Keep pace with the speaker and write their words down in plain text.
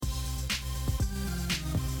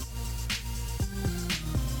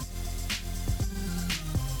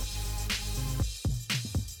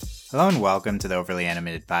Hello and welcome to the Overly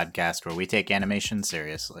Animated Podcast, where we take animation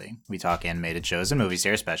seriously. We talk animated shows and movies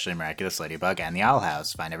here, especially Miraculous Ladybug and The Owl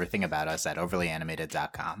House. Find everything about us at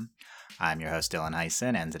overlyanimated.com. I'm your host, Dylan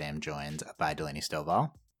Heisen, and today I'm joined by Delaney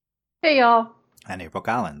Stovall. Hey, y'all. And April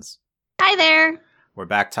Collins. Hi there. We're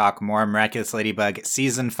back to talk more Miraculous Ladybug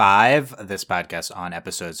Season 5. This podcast on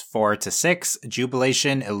episodes 4 to 6,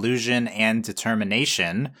 Jubilation, Illusion, and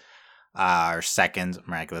Determination. Our second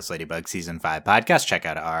Miraculous Ladybug Season 5 podcast. Check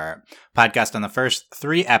out our podcast on the first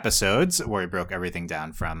 3 episodes, where we broke everything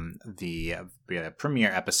down from the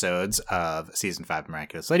premiere episodes of Season 5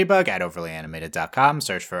 Miraculous Ladybug at overlyanimated.com.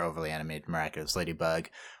 Search for Overly Animated Miraculous Ladybug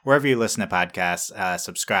wherever you listen to podcasts.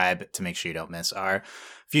 Subscribe to make sure you don't miss our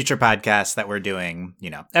future podcasts that we're doing,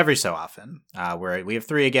 every so often. We have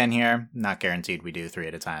 3 again here. Not guaranteed we do 3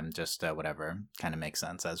 at a time, just whatever kind of makes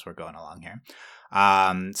sense as we're going along here.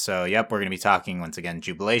 We're going to be talking once again,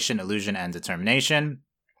 Jubilation, Illusion, and Determination.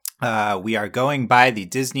 We are going by the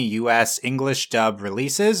Disney US English dub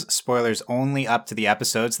releases. Spoilers only up to the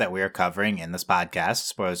episodes that we are covering in this podcast.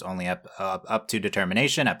 Spoilers only up to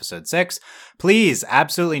Determination, episode 6. Please,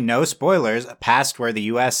 absolutely no spoilers past where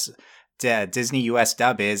the Disney US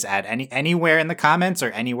dub is at anywhere in the comments or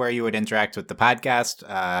anywhere you would interact with the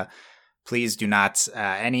podcast. Please do not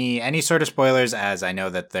any sort of spoilers, as I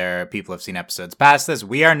know that there people have seen episodes past this.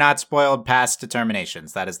 We are not spoiled past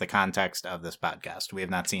Determinations. That is the context of this podcast. We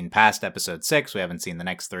have not seen past episode 6. We haven't seen the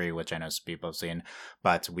next 3, which I know some people have seen.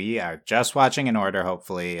 But we are just watching in order,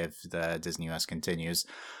 hopefully, if the Disney US continues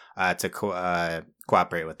to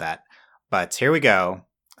cooperate with that. But here we go.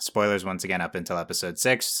 Spoilers once again up until episode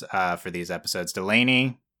 6 for these episodes.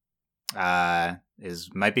 Delaney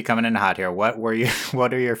might be coming in hot here. What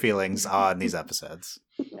are your feelings on these episodes?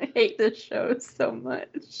 I hate this show so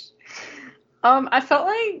much. I felt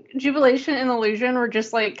like Jubilation and Illusion were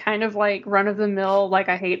just like kind of like run of the mill, like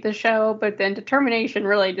I hate the show, but then Determination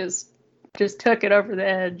really just took it over the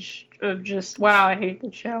edge of just wow, I hate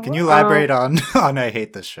the show. Can you elaborate on I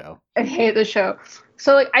hate this show? I hate the show.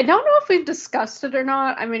 So like I don't know if we've discussed it or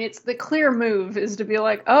not. I mean, it's the clear move is to be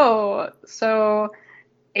like, oh, so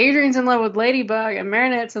Adrien's in love with Ladybug and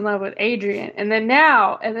Marinette's in love with Adrien. And then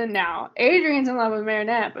now, Adrien's in love with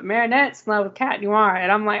Marinette, but Marinette's in love with Cat Noir. And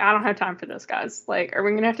I'm like, I don't have time for this, guys. Like, are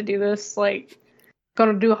we going to have to do this? Like,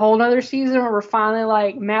 going to do a whole nother season where we're finally,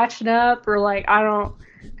 like, matching up? Or, like, I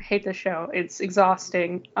hate the show. It's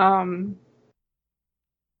exhausting. I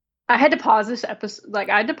had to pause this episode. Like,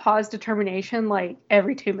 I had to pause Determination, like,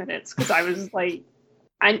 every 2 minutes. Because I was, like,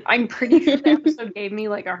 I'm pretty sure the episode gave me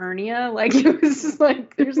like a hernia. Like it was just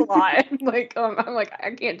like there's a lot. Like I'm like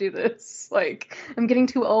I can't do this. Like I'm getting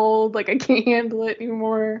too old. Like I can't handle it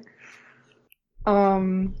anymore.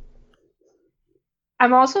 I'm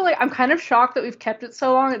also like I'm kind of shocked that we've kept it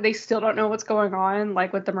so long that they still don't know what's going on.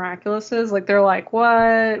 Like with the Miraculouses, like they're like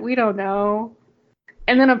what? We don't know.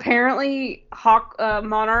 And then apparently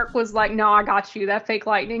Monarch was like, no, I got you. That fake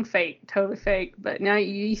lightning, fake. Totally fake. But now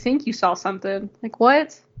you think you saw something. Like,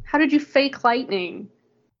 what? How did you fake lightning?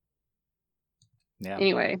 Yeah.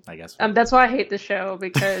 Anyway. I guess. That's why I hate the show,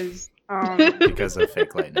 because... because of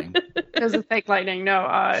fake lightning. Because of fake lightning. No,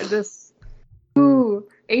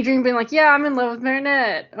 Adrien being like, yeah, I'm in love with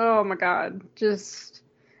Marinette. Oh, my God.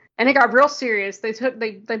 And it got real serious. They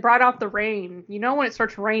brought out the rain. You know when it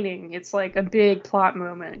starts raining, it's like a big plot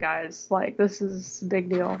moment, guys. Like this is a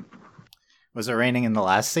big deal. Was it raining in the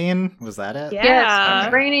last scene? Was that it? Yeah. Yes, it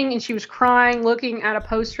was raining and she was crying, looking at a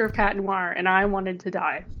poster of Cat Noir, and I wanted to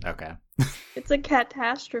die. Okay. It's a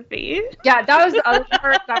catastrophe. Yeah, that was the other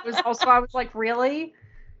part. I was like, really?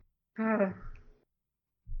 So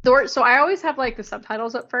I always have like the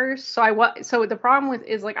subtitles up first. So the problem with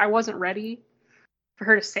is like I wasn't ready for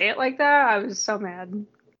her to say it like that. I was so mad.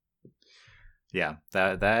 Yeah,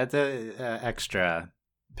 that extra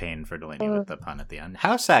pain for Delaney with the pun at the end.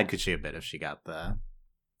 How sad could she have been if she got the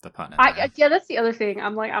pun at the end? Yeah, that's the other thing.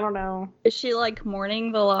 I'm like, I don't know. Is she like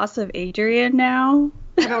mourning the loss of Adrien now?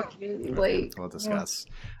 I don't like. We'll discuss.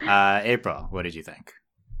 April, what did you think?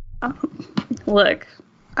 Look,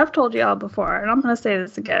 I've told y'all before, and I'm gonna say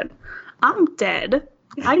this again. I'm dead.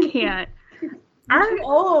 I can't. I'm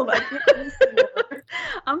old. I can't do this anymore.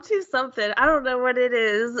 I'm too something. I don't know what it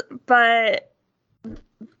is, but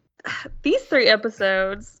these 3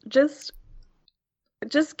 episodes just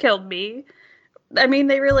killed me. I mean,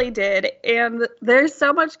 they really did. And there's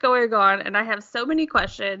so much going on, and I have so many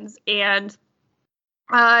questions. And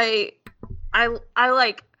I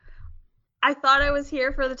thought I was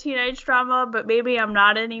here for the teenage drama, but maybe I'm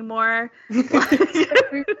not anymore.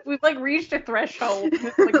 We've like reached a threshold.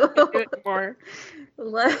 Like, we can't do it anymore.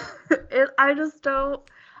 I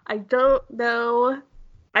don't know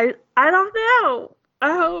I don't know.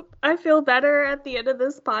 I feel better at the end of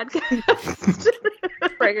this podcast.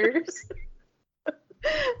 Triggers.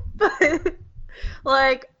 But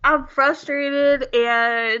like I'm frustrated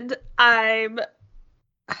and I'm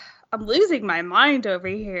losing my mind over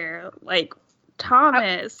here. Like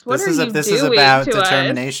Thomas, what are you doing? This is about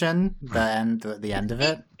determination. The end of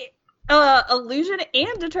it. Illusion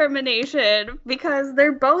and determination, because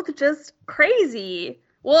they're both just crazy.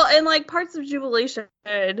 Well, and like parts of Jubilation,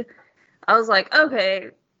 I was like, okay,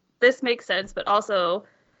 this makes sense, but also,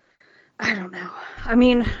 I don't know. I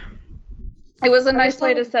mean, it was a nice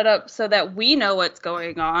way to set up so that we know what's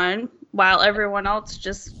going on while everyone else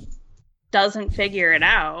just doesn't figure it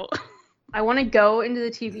out. I want to go into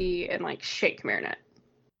the TV and like shake Marinette.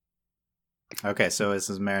 Okay, so this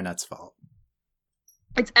is Marinette's fault.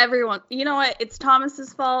 It's everyone. You know what? It's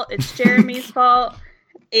Thomas's fault. It's Jeremy's fault.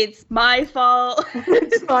 It's my fault.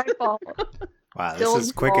 It's my fault. Wow, this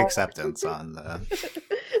is quick acceptance on the...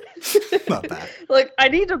 Not bad. Look, I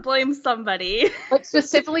need to blame somebody. Like,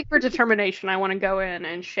 specifically for determination, I want to go in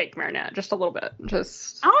and shake Marinette just a little bit.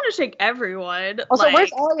 I want to shake everyone. Also, like,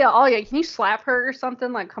 where's Alia? Alia, can you slap her or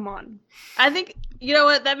something? Like, come on. I think, you know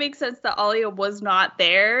what, that makes sense that Alia was not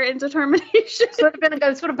there in determination.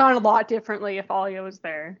 This would have gone a lot differently if Alia was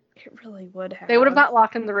there. It really would have. They would have got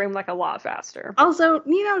locked in the room like a lot faster. Also,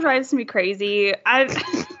 Nino drives me crazy.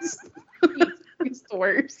 He's the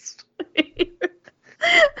worst.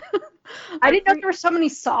 I didn't know there were so many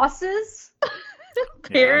sauces.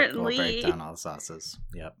 Apparently. Yeah, we'll break down all the sauces.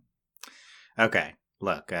 Yep. Okay.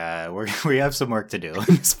 Look, we have some work to do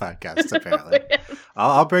in this podcast, apparently.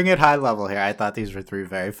 I'll bring it high level here. I thought these were 3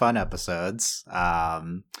 very fun episodes.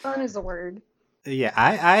 Fun is the word.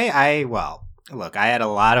 Yeah, well, look, I had a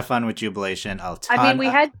lot of fun with Jubilation.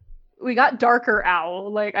 We got Darker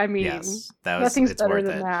Owl. Like, I mean, yes, nothing's better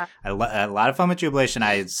than that. I had a lot of fun with Jubilation.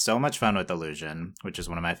 I had so much fun with Illusion, which is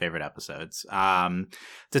one of my favorite episodes.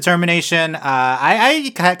 Determination,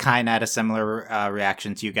 I kind of had a similar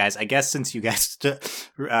reaction to you guys. I guess since you guys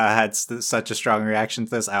had such a strong reaction to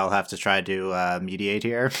this, I'll have to try to mediate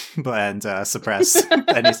here and suppress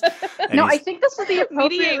any. No, I think this is the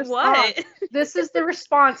appropriate response. What? This is the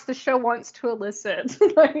response the show wants to elicit.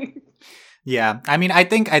 Like... Yeah, I mean, I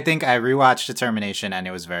think I rewatched Determination and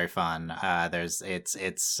it was very fun. The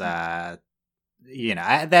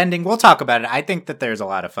ending. We'll talk about it. I think that there's a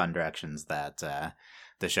lot of fun directions that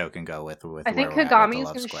the show can go with. I think Kagami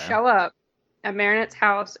is going to show up at Marinette's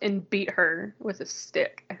house and beat her with a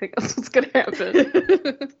stick. I think that's what's going to happen.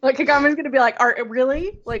 Like Kagami's going to be like,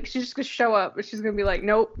 really? Like she's just going to show up, but she's going to be like,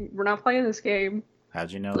 nope, we're not playing this game. How'd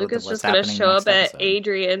you know? Lucas just gonna show up at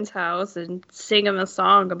Adrian's house and sing him a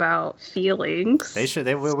song about feelings. We should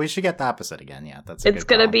get the opposite again. Yeah, it's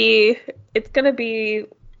gonna be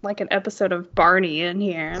like an episode of Barney in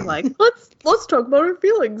here. Like, let's talk about our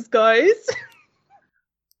feelings, guys.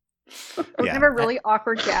 We have a really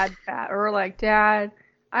awkward dad chat, or we're like, Dad,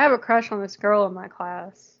 I have a crush on this girl in my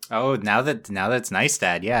class. Oh, now that it's Nice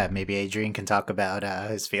Dad, yeah, maybe Adrian can talk about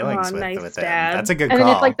his feelings with him. That's a good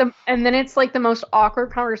call. Then it's like the most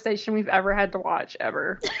awkward conversation we've ever had to watch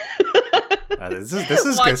ever. This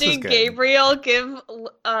is watching good. Gabriel give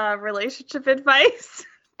relationship advice,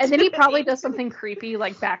 and then he probably does something creepy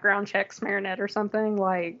like background checks Marinette or something,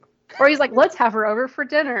 like, or he's like, let's have her over for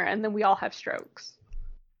dinner, and then we all have strokes.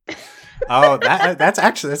 Oh,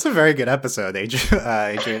 that's a very good episode.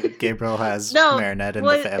 Adrian Gabriel has Marinette and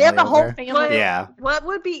the family. They have the whole family. Yeah. What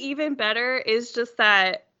would be even better is just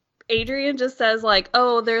that Adrian just says like,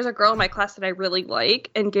 "Oh, there's a girl in my class that I really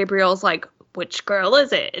like," and Gabriel's like, "Which girl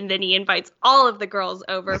is it?" And then he invites all of the girls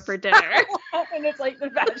over for dinner. And it's like The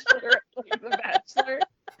Bachelor.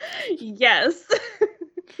 Yes.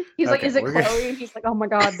 He's like, "Is it Chloe?" And he's like, "Oh my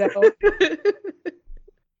God, no."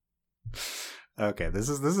 Okay, this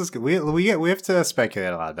is good. We have to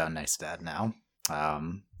speculate a lot about Nice Dad now.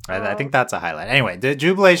 I think that's a highlight. Anyway, the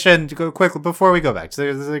Jubilation. Go quickly before we go back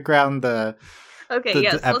to the ground.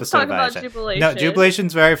 Let's talk about Jubilation. No,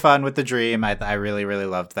 Jubilation's very fun with the dream. I really, really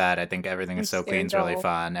loved that. I think everything is so clean. It's really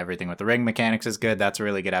fun. Everything with the ring mechanics is good. That's a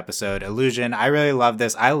really good episode. Illusion, I really love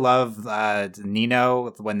this. I love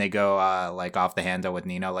Nino when they go like off the handle with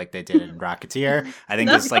Nino like they did in Rocketeer. I think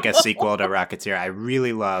this is like a sequel to Rocketeer. I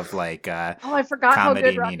really love like I forgot how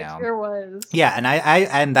good Rocketeer Nino was. Yeah,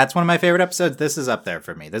 and that's one of my favorite episodes. This is up there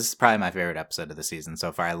for me. This is probably my favorite episode of the season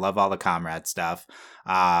so far. I love all the comrade stuff.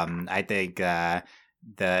 I think and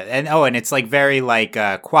it's like very like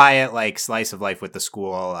quiet like slice of life with the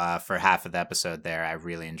school for half of the episode there. I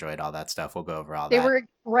really enjoyed all that stuff. We'll go over all that. They were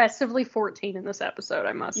aggressively 14 in this episode,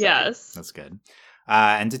 I must say. Yes. That's good.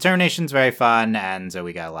 And Determination's very fun, and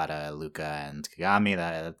we got a lot of Luca and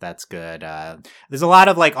Kagami. That's good. There's a lot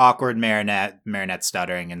of like awkward Marinette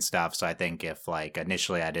stuttering and stuff. So I think if like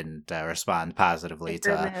initially I didn't respond positively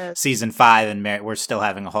to season 5, and we're still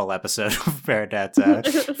having a whole episode of Marinette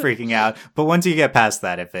freaking out. But once you get past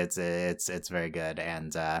that, if it's very good,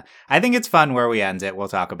 and I think it's fun where we end it. We'll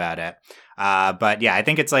talk about it. But yeah, I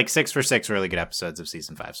think it's like 6 for 6 really good episodes of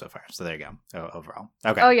season 5 so far. So there you go. Overall.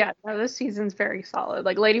 Okay. Oh yeah, no, this season's very solid.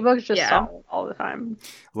 Like Ladybug's just solid all the time.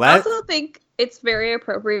 I also think it's very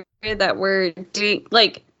appropriate that we're doing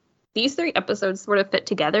like these 3 episodes sort of fit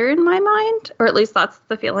together in my mind, or at least that's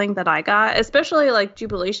the feeling that I got, especially like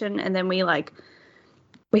Jubilation, and then we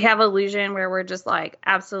have Illusion where we're just like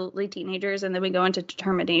absolutely teenagers, and then we go into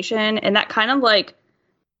Determination, and that kind of like,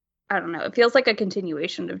 I don't know, it feels like a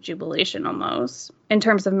continuation of Jubilation almost in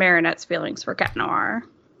terms of Marinette's feelings for Cat Noir.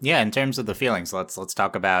 Yeah, in terms of the feelings, let's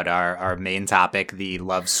talk about our main topic, the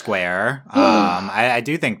love square. I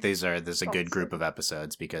do think there's a good group of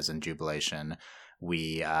episodes because in Jubilation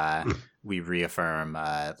we reaffirm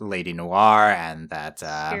Lady Noir and that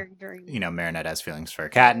Marinette has feelings for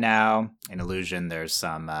Cat now. In Illusion, there's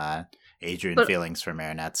some Adrien feelings for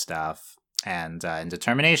Marinette stuff. And in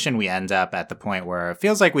Determination, we end up at the point where it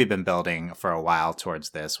feels like we've been building for a while towards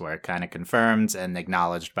this, where it kind of confirmed and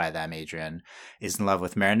acknowledged by them Adrien is in love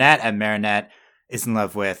with Marinette, and Marinette is in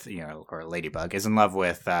love with, or Ladybug is in love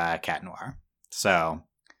with Cat Noir. So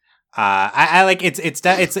I like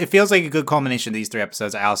it feels like a good culmination of these 3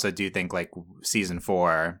 episodes. I also do think like season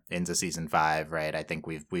 4 into season 5, right? I think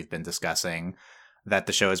we've been discussing that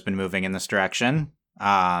the show has been moving in this direction.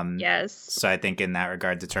 Yes. So I think in that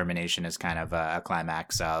regard, Determination is kind of a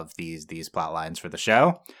climax of these plot lines for the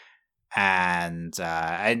show, and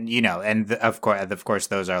of course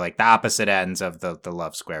those are like the opposite ends of the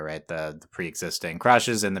love square, right? The pre-existing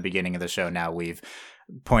crushes in the beginning of the show. Now we've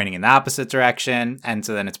pointing in the opposite direction, and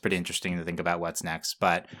so then it's pretty interesting to think about what's next.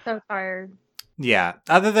 But so tired. Yeah.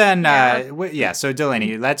 Other than so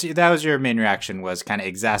Delaney, that was your main reaction, was kind of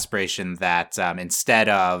exasperation that instead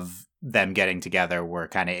of them getting together, we're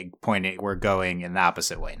going in the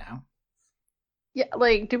opposite way now. Yeah,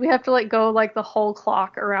 like, do we have to go the whole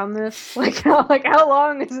clock around this? How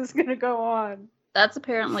long is this gonna go on? That's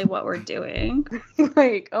apparently what we're doing.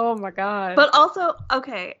 Oh my god. But also,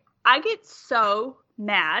 okay, I get so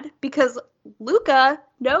mad because Luca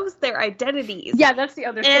knows their identities. Yeah, that's the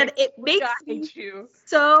other thing. And it makes me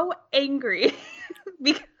so angry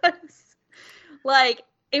because,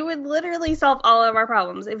 it would literally solve all of our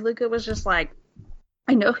problems if Luca was just like,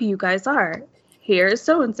 I know who you guys are. Here's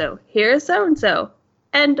so-and-so. Here's so-and-so.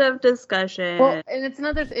 End of discussion. Well, and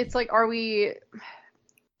it's are we...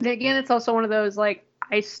 Again, it's also one of those, I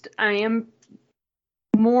am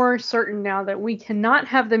more certain now that we cannot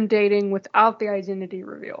have them dating without the identity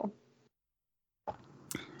reveal.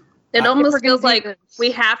 It almost feels like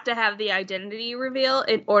we have to have the identity reveal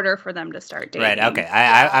in order for them to start dating. Right, okay.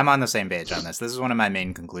 I'm on the same page on this. This is one of my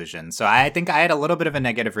main conclusions. So I think I had a little bit of a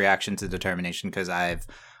negative reaction to Determination because I've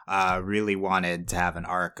really wanted to have an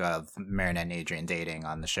arc of Marinette and Adrien dating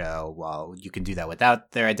on the show. Well, you can do that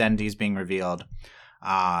without their identities being revealed.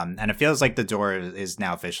 And it feels like the door is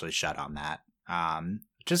now officially shut on that.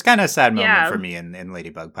 Just kind of a sad moment for me in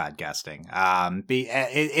Ladybug podcasting.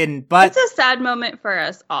 But it's a sad moment for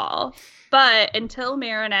us all. But until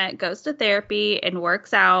Marinette goes to therapy and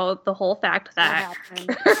works out the whole fact that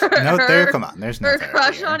come on, there's no her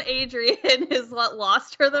crush on Adrien is what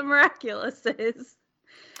lost her the Miraculouses.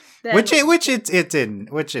 Which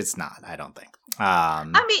it's not. I don't think. I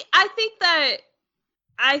mean,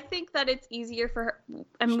 I think that it's easier for her.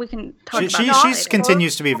 I mean, we can talk about it. She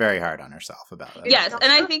continues to be very hard on herself about it. Yes,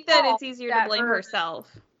 and I think that it's easier to blame herself.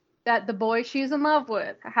 That the boy she's in love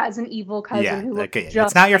with has an evil cousin who looks just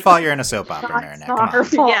it's not your fault you're in a soap opera, Marinette. It's not her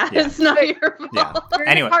fault. Yeah, it's not your fault. Yeah. You're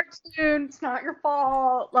in a cartoon. It's not your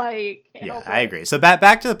fault. I agree. So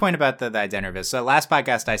back to the point about the identity reveal. So last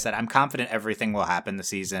podcast I said I'm confident everything will happen this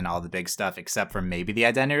season, all the big stuff, except for maybe the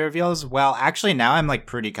identity reveals. Well, actually now I'm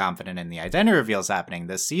pretty confident in the identity reveals happening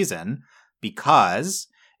this season, because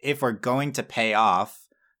if we're going to pay off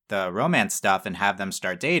the romance stuff and have them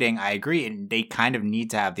start dating, I agree. And they kind of need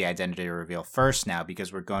to have the identity reveal first now,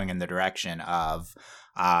 because we're going in the direction of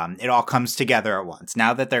it all comes together at once.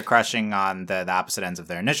 Now that they're crushing on the opposite ends of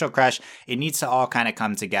their initial crush, it needs to all kind of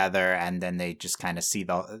come together, and then they just kind of see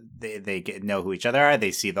know who each other are.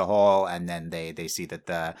 They see the whole, and then they see that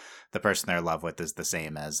the person they're in love with is the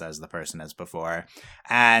same as the person as before.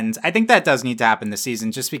 And I think that does need to happen this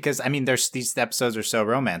season, just because, I mean, these episodes are so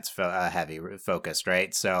romance heavy focused,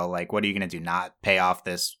 right? So like, what are you going to do? Not pay off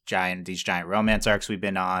these giant romance arcs we've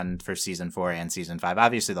been on for season 4 and season 5,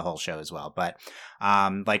 obviously the whole show as well, but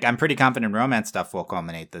like, I'm pretty confident romance stuff will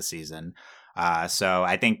culminate this season. So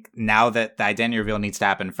I think now that the identity reveal needs to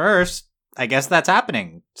happen first, I guess that's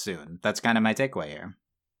happening soon. That's kind of my takeaway here.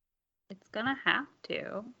 It's gonna have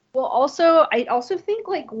to. Well, also, I also think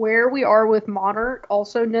like where we are with Monarch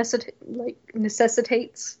also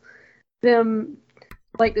necessitates them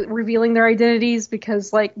like revealing their identities,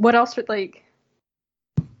 because like what else would like.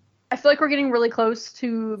 I feel like we're getting really close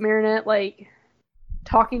to Marinette like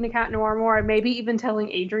talking to Cat Noir more, and maybe even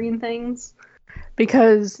telling Adrien things,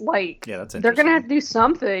 because like they're gonna have to do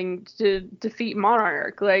something to defeat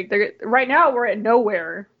Monarch. Like right now we're at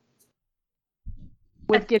nowhere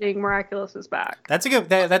with getting Miraculous's back. That's an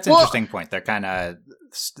interesting point. They're kind of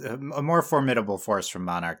a more formidable force from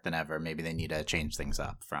Monarch than ever. Maybe they need to change things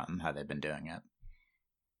up from how they've been doing it.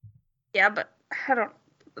 Yeah, but I don't.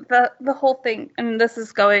 The whole thing, and this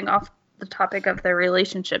is going off the topic of their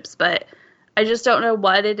relationships, but I just don't know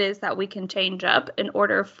what it is that we can change up in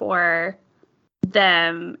order for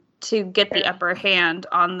them to get the upper hand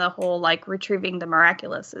on the whole, like, retrieving the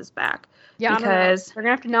Miraculous's back. Yeah, because they're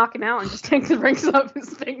gonna have to knock him out and just take the rings off his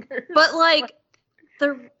fingers. But like,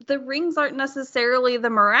 the rings aren't necessarily the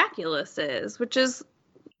Miraculous's, which is.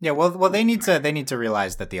 Yeah, well, they need to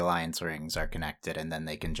realize that the alliance rings are connected, and then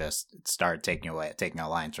they can just start taking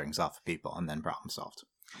alliance rings off of people, and then problem solved.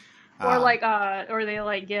 Or or they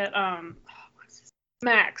like get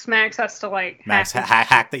Max. Max has to like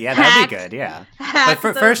hack the. Yeah, that'd be good. Yeah, but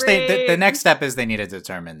first, the next step is they need to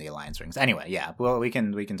determine the alliance rings. Anyway, yeah, well, we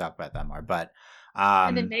can talk about that more, but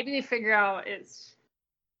and then maybe they figure out it's.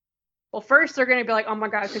 Well, first they're gonna be like, "Oh my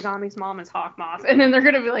God, Kagami's mom is Hawkmoth," and then they're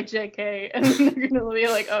gonna be like, "JK," and then they're gonna be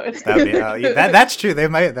like, "Oh, it's." That's true. They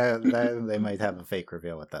might have a fake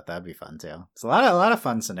reveal with that. That'd be fun too. It's a lot of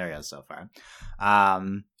fun scenarios so far.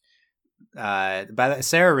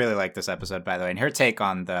 Sarah really liked this episode, by the way, and her take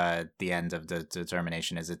on the end of the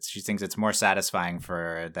determination is she thinks it's more satisfying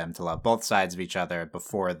for them to love both sides of each other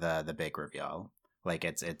before the big reveal. Like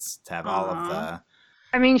it's to have all of the.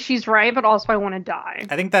 I mean, she's right, but also I want to die.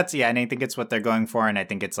 I think and I think it's what they're going for, and I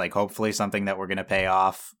think it's like hopefully something that we're gonna pay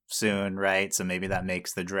off soon, right? So maybe that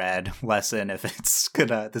makes the dread lessen if it's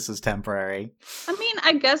this is temporary. I mean,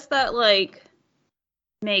 I guess that like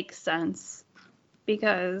makes sense,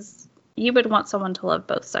 because you would want someone to love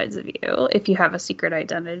both sides of you if you have a secret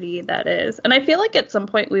identity, that is. And I feel like at some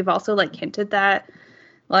point we've also like hinted that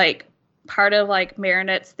like part of like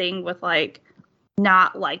Marinette's thing with like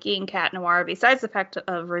not liking Cat Noir, besides the fact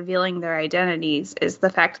of revealing their identities, is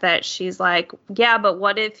the fact that she's like, yeah, but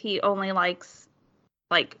what if he only likes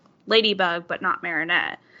like Ladybug but not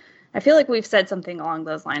Marinette? I feel like we've said something along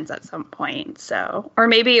those lines at some point. So, or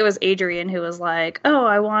maybe it was Adrien who was like, oh,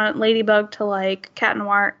 I want Ladybug to like Cat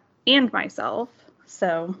Noir and myself.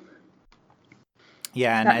 So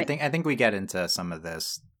yeah, and I think we get into some of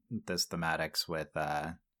this thematics with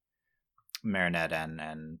Marinette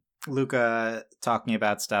and Luca talking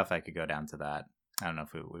about stuff. I could go down to that. I don't know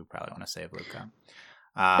if we probably want to save Luca.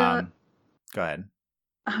 Go ahead.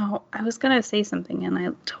 Oh, I was gonna say something and I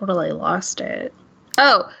totally lost it.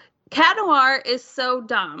 Oh, Cat Noir is so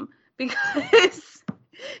dumb because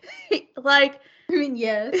like, I mean,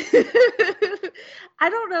 yes. I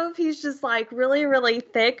don't know if he's just like really, really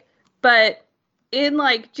thick, but in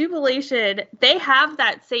like Jubilation, they have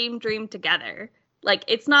that same dream together. Like,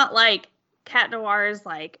 it's not like Cat Noir's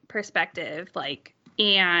like perspective, like,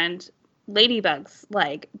 and Ladybug's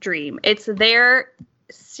like dream. It's their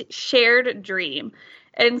shared dream.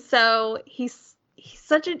 And so he's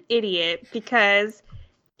such an idiot because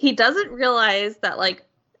he doesn't realize that like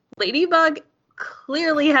Ladybug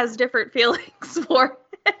clearly has different feelings for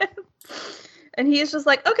him. And he's just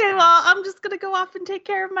like, okay, well, I'm just going to go off and take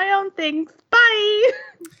care of my own things. Bye.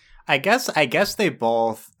 I guess they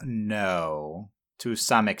both know to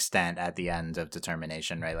some extent at the end of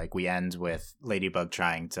Determination, right? Like, we end with Ladybug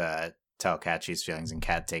trying to tell Cat she's feelings and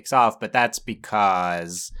Cat takes off, but that's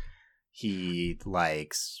because he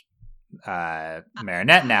likes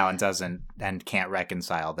Marinette now and can't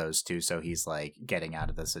reconcile those two, so he's like getting out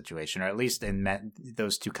of the situation, or at least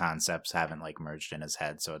those two concepts haven't like merged in his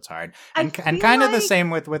head, so it's hard. And kind of the same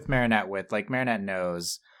with Marinette. With like Marinette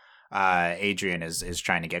knows Adrian is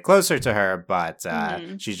trying to get closer to her, but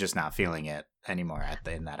she's just not feeling it anymore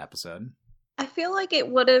in that episode. I feel like it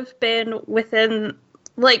would have been within,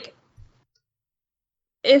 like,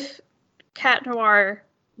 if Cat Noir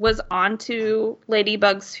was onto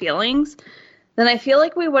Ladybug's feelings, then I feel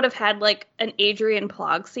like we would have had, like, an Adrian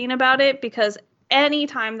Plog scene about it, because any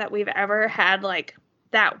time that we've ever had, like,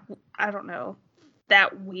 that, I don't know,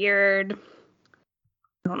 that weird,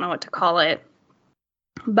 I don't know what to call it,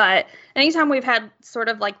 but anytime we've had sort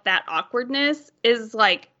of, like, that awkwardness is,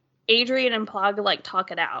 like, Adrian and Plog, like,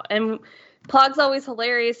 talk it out. And Plog's always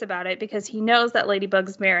hilarious about it because he knows that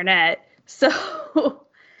Ladybug's Marinette. So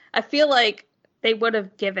I feel like they would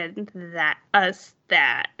have given us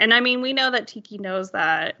that. And I mean, we know that Tiki knows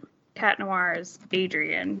that Cat Noir is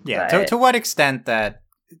Adrian. Yeah, but... to what extent that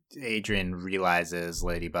Adrian realizes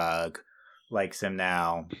Ladybug likes him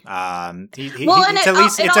now.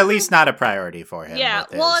 It's at least not a priority for him. Yeah,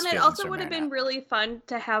 well, and it also would have been really fun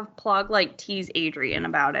to have Plog, like, tease Adrian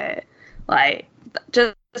about it. Like,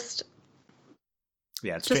 just...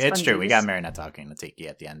 Yeah, it's true. We got Marinette talking to Tiki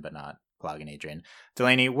at the end, but not Plog and Adrian.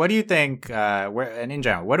 Delaney, what do you think, and in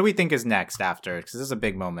general, what do we think is next after? Because this is a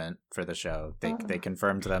big moment for the show. They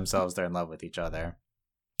confirm to themselves they're in love with each other.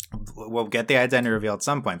 We'll get the identity reveal at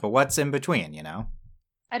some point, but what's in between, you know?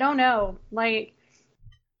 I don't know. Like,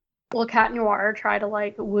 will Cat Noir try to,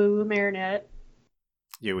 like, woo Marinette?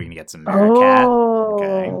 Yeah, we can get some Maricat.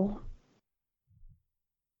 Okay.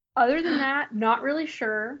 Other than that, not really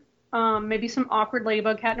sure. Maybe some awkward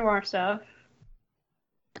Ladybug Cat Noir stuff.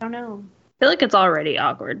 I don't know. I feel like it's already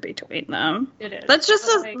awkward between them. It is. That's just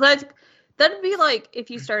that'd be like if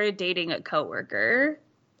you started dating a coworker,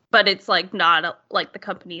 but it's like not like the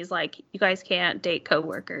company's like, you guys can't date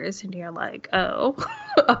coworkers, and you're like, oh,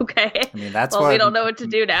 okay. I mean, that's we don't know what to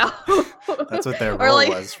do now. That's what their role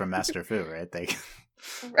was from Master Fu, right? They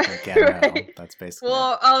can't know. That's basically.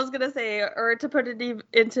 Well, I was gonna say, or to put it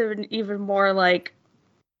into an even more like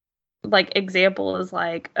example is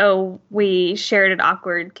like, oh, we shared an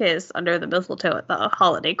awkward kiss under the mistletoe at the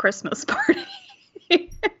holiday Christmas party.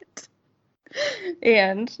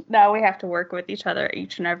 And now we have to work with each other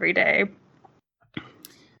each and every day.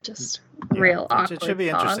 Just real awkward. It should be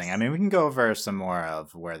interesting. I mean, we can go over some more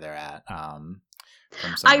of where they're at.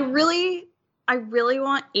 I really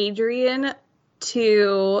want Adrian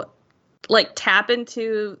to like tap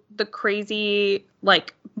into the crazy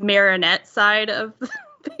like Marinette side of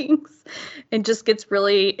things and just gets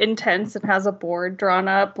really intense and has a board drawn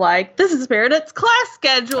up like, this is Marinette's class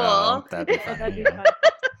schedule. Oh, that'd be fun.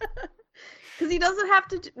 Because he doesn't have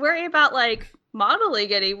to worry about like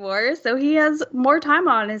modeling anymore, so he has more time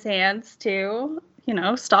on his hands to, you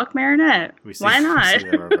know, stalk Marinette. Why not? We see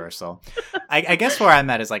the reversal. I guess where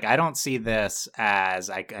I'm at is like, I don't see this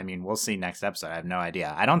as I mean, we'll see next episode. I have no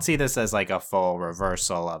idea. I don't see this as like a full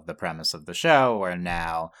reversal of the premise of the show where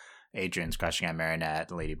now Adrian's crushing on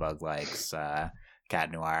Marinette, Ladybug likes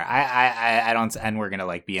Cat Noir. I don't, and we're gonna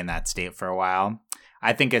like be in that state for a while.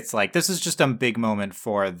 I think it's like this is just a big moment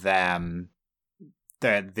for them.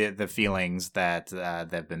 The feelings that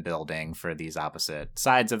they've been building for these opposite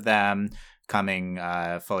sides of them coming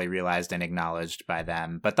fully realized and acknowledged by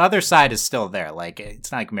them, but the other side is still there. Like,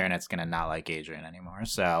 it's not like Marinette's gonna not like Adrian anymore.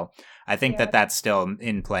 So I think that that's still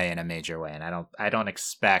in play in a major way, and I don't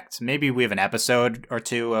expect, maybe we have an episode or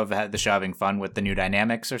two of the show having fun with the new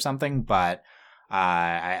dynamics or something, but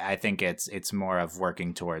I think it's more of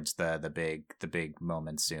working towards the big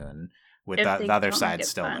moment soon with the other side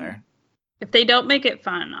still there. If they don't make it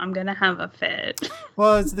fun, I'm going to have a fit.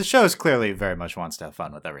 Well, the show clearly very much wants to have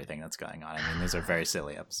fun with everything that's going on. I mean, these are very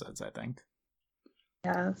silly episodes, I think.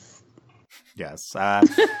 Yes. Yes.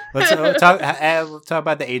 Let's talk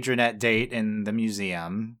about the Adrianette date in the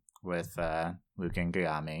museum with Luke and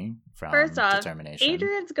Kagami from First off, Determination.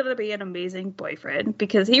 Adrian's going to be an amazing boyfriend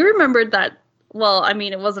because he remembered that. Well, I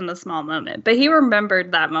mean, it wasn't a small moment, but he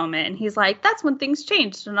remembered that moment. And he's like, that's when things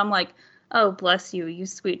changed. And I'm like, oh, bless you, you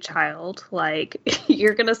sweet child. Like,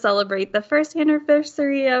 you're going to celebrate the first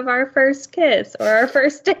anniversary of our first kiss or our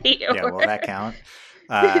first date. Yeah, will that count?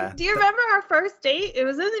 Do you remember our first date? It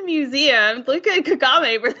was in the museum. Luca and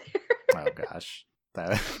Kagame were there. Oh, gosh.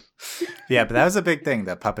 Yeah, but that was a big thing,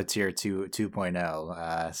 the Puppeteer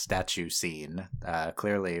 2.0 statue scene.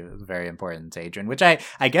 Clearly very important to Adrian, which I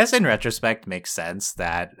guess in retrospect makes sense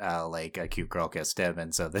that like a cute girl kissed him,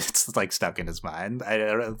 and so it's like stuck in his mind. I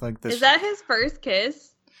don't think this is that his first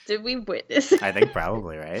kiss. Did we witness it? I think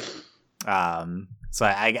probably, right? So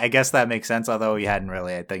I guess that makes sense, although we hadn't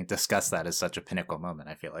really, I think, discussed that as such a pinnacle moment,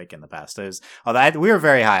 I feel like, in the past. We were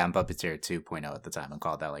very high on Puppeteer 2.0 at the time and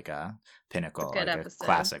called that like a pinnacle, like a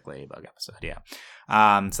classic Ladybug episode, yeah.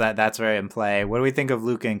 So that's very in play. What do we think of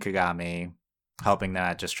Luca and Kagami helping them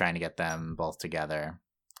out, just trying to get them both together?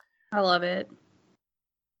 I love it.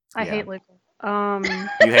 I hate Luca.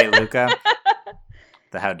 You hate Luca?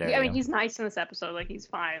 How dare you? I mean, he's nice in this episode. Like, he's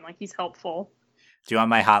fine. Like, he's helpful. Do you want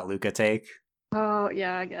my hot Luca take? Oh,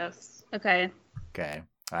 yeah, I guess. Okay.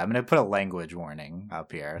 I'm going to put a language warning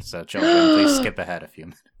up here, so children, please skip ahead a few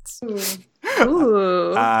minutes.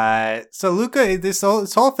 Ooh. So Luca, this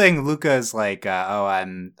whole thing, Luca is like,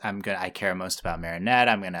 I care most about Marinette.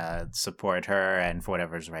 I'm gonna support her and for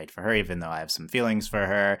whatever's right for her, even though I have some feelings for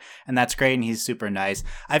her, and that's great. And he's super nice.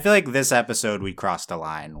 I feel like this episode we crossed a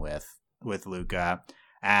line with Luca.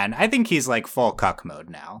 And I think he's like full cuck mode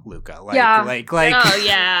now, Luca. Like, oh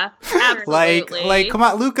yeah, absolutely. like, come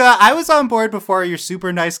on, Luca. I was on board before. You're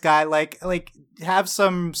super nice guy. Like, have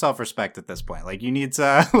some self-respect at this point. Like, you need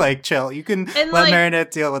to like chill. You can let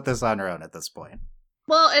Marinette deal with this on her own at this point.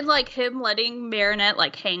 Well, and like him letting Marinette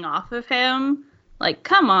like hang off of him. Like,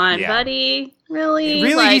 come on, buddy.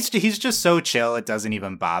 Really, like, he's just so chill. It doesn't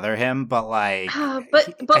even bother him. But like,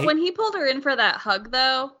 but when he pulled her in for that hug,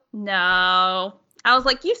 though, no. I was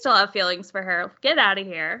like, you still have feelings for her. Get out of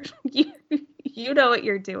here. You know what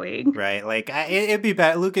you're doing. Right. Like, it'd be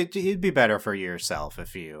better, Luke, it'd be better for yourself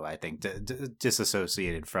if you, I think,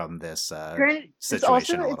 disassociated from this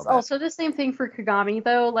situation a little bit. It's also the same thing for Kagami,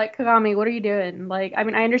 though. Like, Kagami, what are you doing? Like, I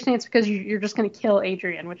mean, I understand it's because you're just going to kill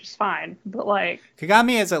Adrian, which is fine. But, like...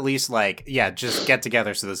 Kagami is at least, like, just get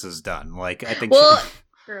together so this is done. Like, I think... Well...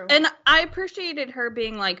 True. And I appreciated her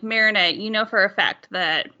being like, Marinette, you know for a fact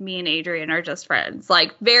that me and Adrian are just friends.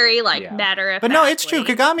 Like, very, matter of fact. But no, it's true.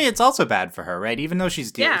 Kagami, it's also bad for her, right? Even though she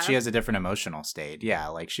has a different emotional state. Yeah,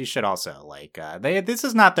 like, she should also, like, this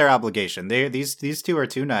is not their obligation. These two are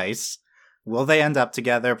too nice. Will they end up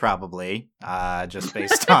together? Probably. Just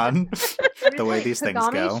based on the way these things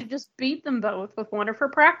go. Kagami should just beat them both with one of her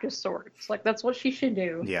practice swords. Like, that's what she should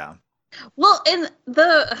do. Yeah. Well, and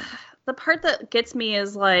the part that gets me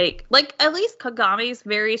is like at least Kagami's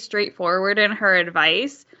very straightforward in her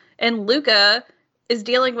advice, and Luca is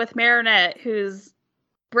dealing with Marinette, who's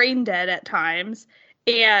brain dead at times,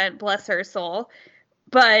 and bless her soul,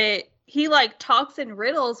 but he like talks in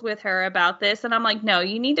riddles with her about this, and I'm like, no,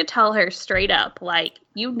 you need to tell her straight up, like,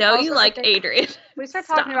 you know, also, you like Adrian. We start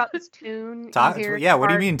talking about this tune. What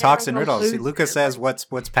do you mean talks in riddles? Luca says what's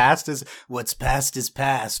past is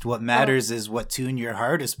past. What matters is what tune your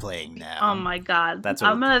heart is playing now. Oh my god. That's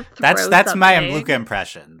my Luca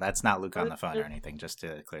impression. That's not Luca on the phone or anything, just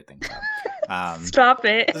to clear things up. Stop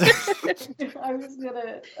it. I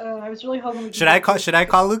was really hoping Should I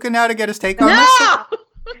call Luca now to get his take on this?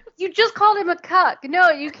 You just called him a cuck. No,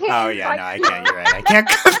 you can't. Oh yeah, no, I can't. You're right. I can't.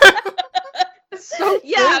 So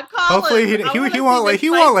yeah, call hopefully him. he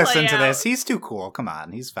won't listen to this. He's too cool. Come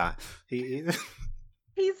on, he's fine. He's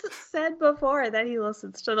said before that he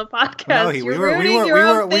listens to the podcast. No, we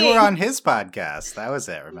were on his podcast. That was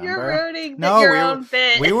it. Remember? You're ruining your own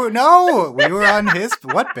bit. We were on his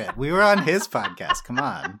what bit? We were on his podcast. Come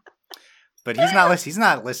on. But he's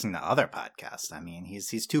not listening to other podcasts. I mean,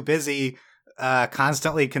 he's too busy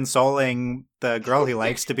constantly consoling the girl he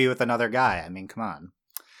likes to be with another guy. I mean, come on.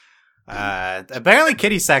 Apparently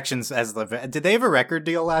Kitty Sections did they have a record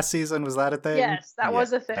deal last season? Was that a thing? Yes, that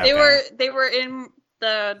was a thing. Okay. They were in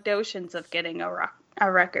the notions of getting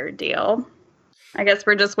a record deal. I guess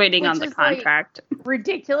we're just waiting on the contract. Like,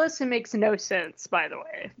 ridiculous and makes no sense, by the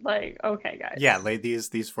way. Like, okay, guys. Yeah, like these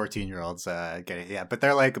 14-year-olds get it. Yeah, but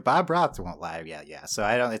they're like, Bob Roth won't lie. Yeah. So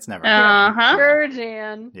it's never.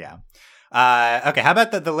 Virgin. Yeah. Okay. How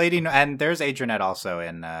about the lady? And there's Adrianette also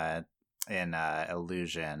in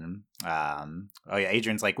Illusion.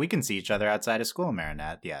 Adrian's like, we can see each other outside of school,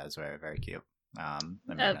 Marinette. Yeah, it's very, very cute.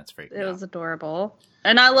 Marinette's freaking out. It was adorable.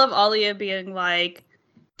 And I love Alia being like,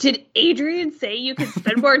 did Adrian say you could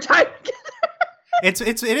spend more time together?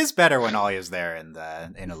 It is better when Alia's there in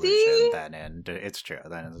Illusion than in it's true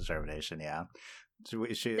than in Determination. Yeah.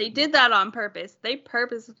 They did that on purpose. They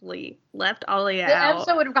purposefully left Alia out. The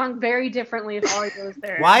episode would have gone very differently if Alia was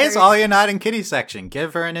there. Why is Alia not in Kitty Section?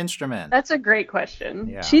 Give her an instrument. That's a great question.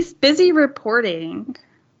 Yeah. She's busy reporting.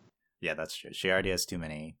 Yeah, that's true. She already has too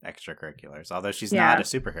many extracurriculars, although she's not a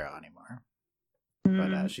superhero anymore.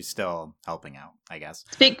 But she's still helping out, I guess.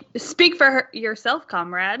 Speak for yourself,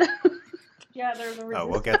 comrade. Yeah, they're the resistance. Oh,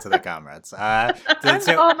 we'll get to the comrades. Oh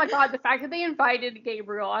my god, the fact that they invited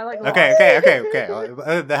Gabriel, I like. Okay.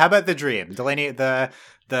 How about the dream, Delaney? The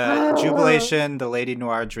jubilation, the Lady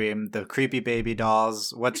Noir dream, the creepy baby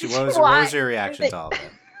dolls. What was your reaction to all of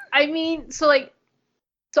it? I mean, so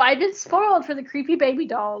I've been spoiled for the creepy baby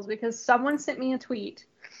dolls because someone sent me a tweet.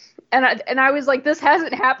 And I was like, this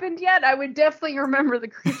hasn't happened yet. I would definitely remember the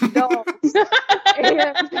creepy dolls. And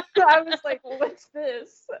I was like, well, what's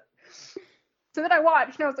this? So then I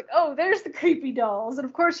watched, and I was like, oh, there's the creepy dolls. And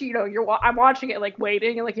of course, I'm watching it, like,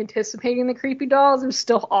 waiting and, like, anticipating the creepy dolls. It was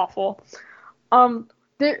still awful.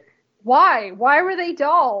 Why? Why were they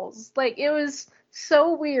dolls? Like, it was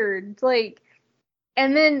so weird. Like,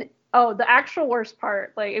 and then, the actual worst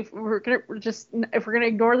part, like, if we're gonna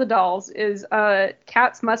ignore the dolls, is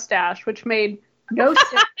Kat's mustache, which made no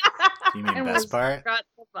sense. You mean best part?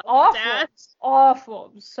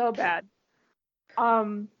 Awful, so bad.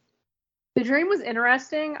 The dream was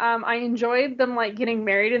interesting. I enjoyed them, like, getting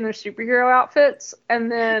married in their superhero outfits, and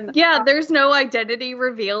then there's no identity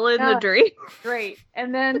reveal in the dream. Great.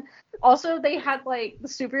 And then also they had, like, the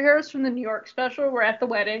superheroes from the New York special were at the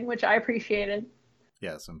wedding, which I appreciated.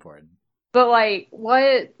 Yes, important. But, like,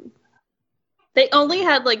 what? They only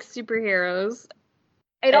had, like, superheroes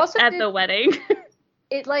at the wedding.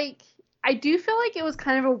 It, like, I do feel like it was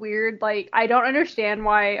kind of a weird, like, I don't understand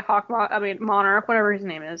why Monarch, whatever his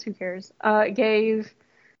name is, who cares, gave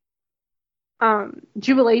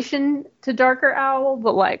Jubilation to Darker Owl,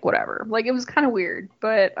 but, like, whatever. Like, it was kind of weird,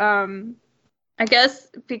 but, I guess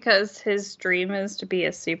because his dream is to be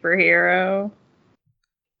a superhero.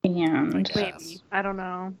 And maybe. I don't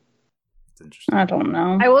know. It's interesting. I don't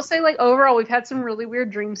know. I will say, like, overall, we've had some really weird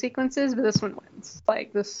dream sequences, but this one wins.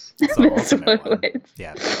 Like, this one wins.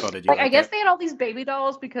 Yeah. Did you like I guess they had all these baby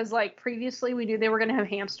dolls because, like, previously we knew they were going to have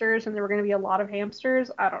hamsters and there were going to be a lot of hamsters.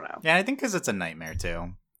 I don't know. Yeah, I think because it's a nightmare,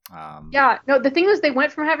 too. Yeah, no, the thing is they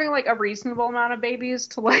went from having, like, a reasonable amount of babies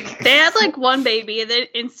to, like... They had, like, one baby and then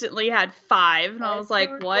instantly had 5, and I was like,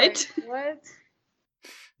 what? What?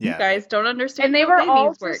 Yeah. You guys don't understand and they how were babies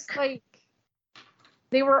all work. just, like...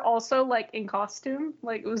 They were also, like, in costume.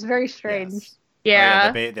 Like, it was very strange.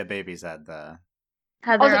 Yes. Yeah. The babies had their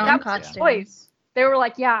own costume. Choice. They were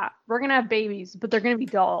like, yeah, we're going to have babies, but they're going to be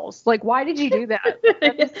dolls. Like, why did you do that?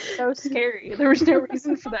 That was so scary. There was no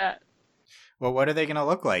reason for that. Well, what are they going to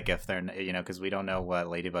look like if they're, because we don't know what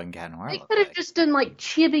Ladybug and Cat Noir look like. They could have just done, like,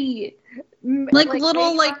 chibi. Like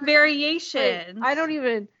little, like, variations. Like, I don't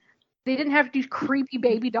even... They didn't have to do creepy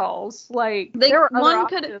baby dolls. Like, there were one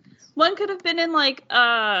could have been in, like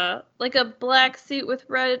a black suit with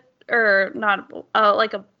red, or not,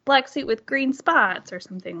 like a black suit with green spots or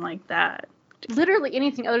something like that. Literally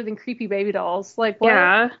anything other than creepy baby dolls. Like, what?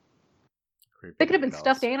 Yeah. They could have been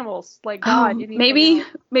stuffed animals. Like, God. Maybe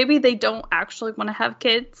they don't actually want to have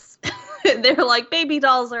kids. They're like, baby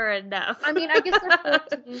dolls are enough. I mean, I guess they're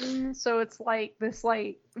 14, so it's like this,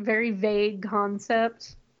 like, very vague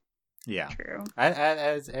concept. Yeah, true.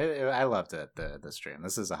 I loved it. The stream.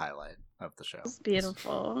 This is a highlight of the show. It's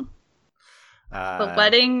beautiful. The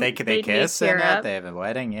wedding. They kiss in it. They have a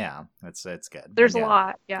wedding. Yeah, it's good. There's a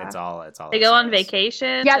lot. Yeah, it's all. They go on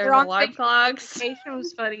vacation. Yeah, they're on alarm clocks. Vacation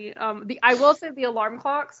was funny. I will say the alarm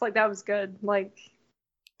clocks, like, that was good. Like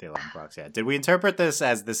the alarm clocks. Yeah. Did we interpret this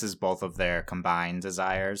as this is both of their combined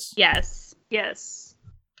desires? Yes.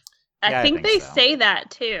 I think they so. say that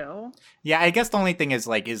too. Yeah, I guess the only thing is,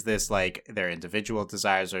 like, is this, like, their individual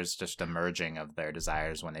desires, or is just a merging of their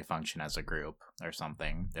desires when they function as a group or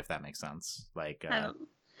something, if that makes sense? Like,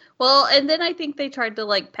 well, and then I think they tried to,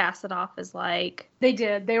 like, pass it off as, like... They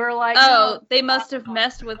did. They were like... Oh, they must have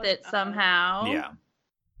messed with it somehow. Yeah.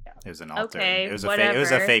 It was an alter. Okay, it was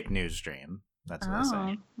a fake news stream. That's what I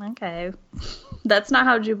say. Okay. That's not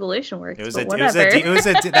how Jubilation works.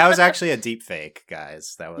 That was actually a deep fake,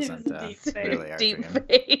 guys. That wasn't really our deep dream.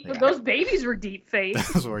 fake. Yeah. Those babies were deep fake.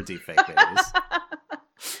 Those were deep fake babies.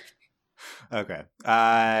 Okay.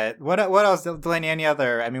 What else, Delaney? Any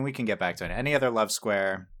other? I mean, we can get back to it. Any other Love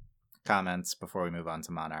Square comments before we move on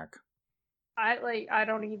to Monarch? I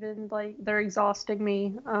don't even, like, they're exhausting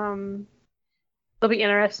me. It'll be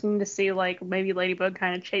interesting to see, like, maybe Ladybug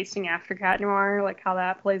kind of chasing after Cat Noir, like, how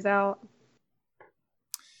that plays out.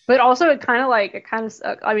 But also,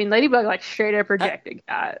 I mean, Ladybug, like, straight up rejected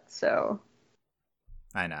Cat, so.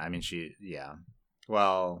 I know. I mean,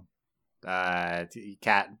 well,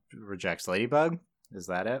 Cat rejects Ladybug? Is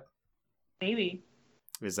that it? Maybe.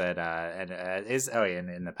 Is that,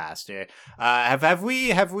 in the past, yeah. Have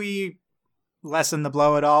we lessen the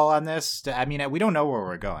blow at all on this? I mean, we don't know where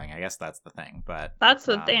we're going. I guess that's the thing. But that's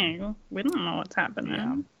the thing. We don't know what's happening.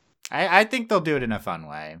 Yeah. I think they'll do it in a fun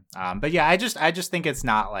way. But yeah, I just think it's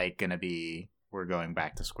not like gonna be we're going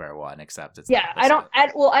back to square one, except it's I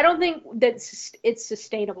don't think that it's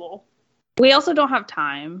sustainable. We also don't have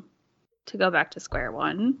time to go back to square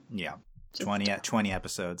one. Yeah, 20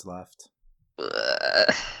 episodes left.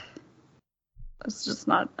 It's just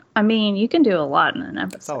not. I mean, you can do a lot in an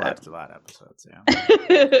episode. It's a lot of episodes.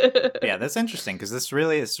 Yeah. Yeah, that's interesting because this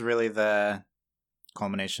really is the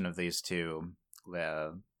culmination of these two.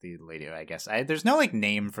 The lady, I guess. There's no like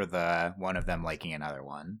name for the one of them liking another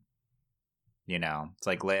one. You know, it's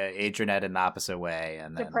like Adrianette in the opposite way,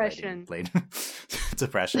 and then depression.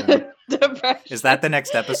 Depression. Depression. Is that the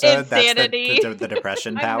next episode? Insanity. That's the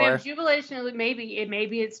depression We power. have jubilation.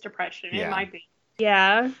 Maybe it's depression. Yeah. It might be.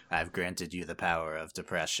 Yeah. I've granted you the power of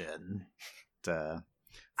depression. I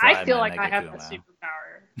feel like I have the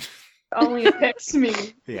superpower. It only affects me.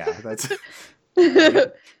 Yeah, that's.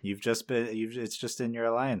 It's just in your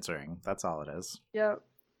alliance ring. That's all it is. Yep.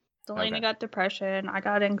 Delaney got depression. I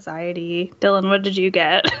got anxiety. Dylan, what did you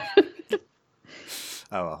get?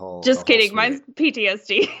 Oh, a whole. Just kidding. Mine's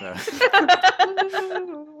PTSD.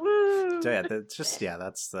 So yeah,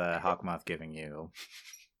 that's the Hawkmoth giving you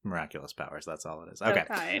miraculous powers. That's all it is.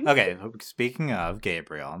 Okay. Speaking of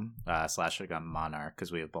Gabriel / Monarch,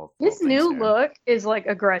 because we have both. This new look is like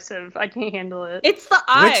aggressive. I can't handle it. It's the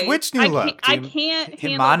eyes. Which new look? I can't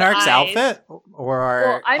handle Monarch's the eyes. outfit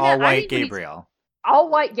or all white Gabriel?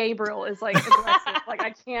 All white Gabriel is like aggressive. Like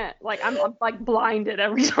I can't. Like I'm like blinded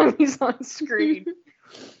every time he's on screen.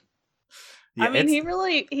 Yeah, I mean, he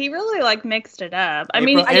really like mixed it up.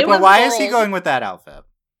 April, why is he going with that outfit?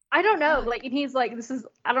 I don't know. Like, and he's like, is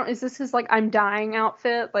this his like I'm dying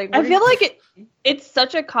outfit? Like, I feel like it's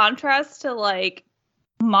such a contrast to like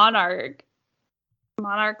Monarch's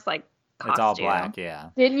like costume. It's all black, yeah.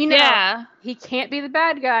 Didn't you know? Yeah. He can't be the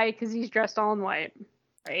bad guy because he's dressed all in white.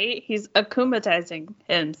 Right? He's akumatizing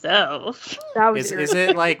himself. Is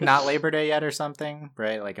it like not Labor Day yet or something?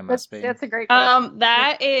 Right? Like it must be. That's a great question.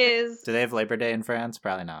 That is. Do they have Labor Day in France?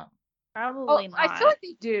 Probably not. Probably not. I feel like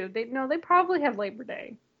they do. They probably have Labor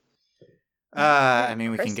Day. I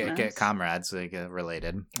mean, we can get comrades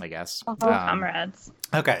related, I guess. Comrades.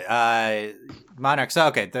 Okay, Monarch. So,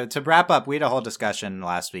 okay, to wrap up, we had a whole discussion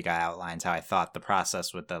last week. I outlined how I thought the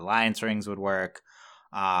process with the alliance rings would work.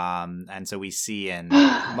 And so we see in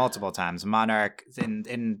multiple times Monarch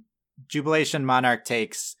in Jubilation, Monarch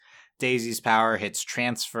takes Daisy's power, hits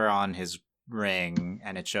transfer on his ring,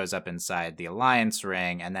 and it shows up inside the alliance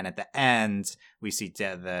ring, and then at the end we see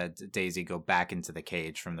the Daisy go back into the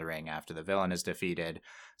cage from the ring after the villain is defeated.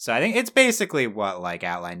 So I think it's basically what like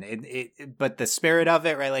outlined it, but the spirit of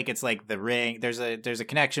it, right? Like it's like the ring. There's a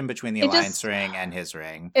connection between the alliance ring and his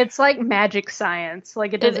ring. It's like magic science.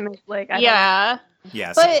 Like it doesn't make like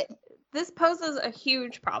Yes. But this poses a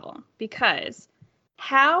huge problem because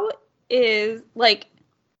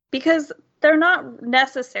because they're not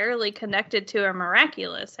necessarily connected to a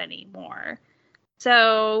miraculous anymore.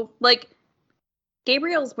 So, like,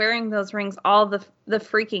 Gabriel's wearing those rings all the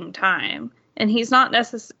freaking time. And he's not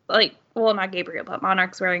necessarily, not Gabriel, but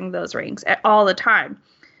Monarch's wearing those rings all the time.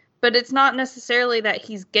 But it's not necessarily that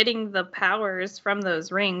he's getting the powers from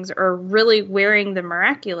those rings or really wearing the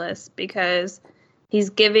miraculous because he's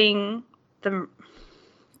giving them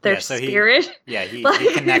their spirit. He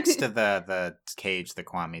connects to the cage the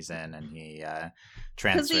Kwami's in, and he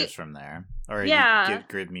transfers from there. Or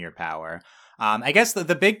give me your power. I guess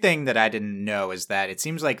the big thing that I didn't know is that it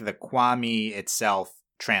seems like the Kwami itself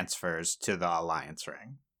transfers to the alliance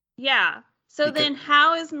ring. Yeah. So then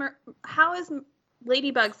how is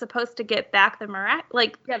Ladybug supposed to get back the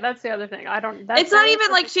miraculous? Yeah, that's the other thing. It's not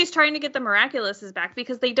even like she's trying to get the miraculouses back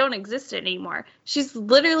because they don't exist anymore. She's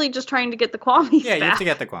literally just trying to get the Kwamis back. Yeah, you have to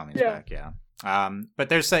get the Kwamis back, yeah. But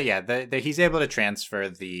there's he's able to transfer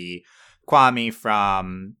the Kwami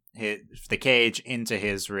from the cage into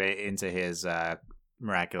his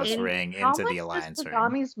miraculous ring into the alliance ring.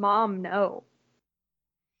 Kwami's mom know.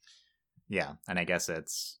 Yeah, and I guess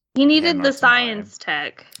it's he needed the science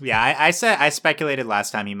tech. Yeah, I speculated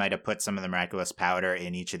last time he might have put some of the miraculous powder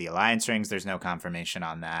in each of the alliance rings. There's no confirmation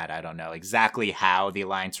on that. I don't know exactly how the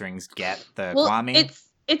alliance rings get the Kwami.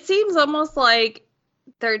 It seems almost like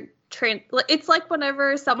they're it's like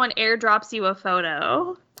whenever someone airdrops you a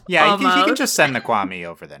photo. Yeah, he can just send the Kwami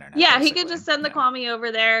over the internet. Yeah, he could just send the Kwami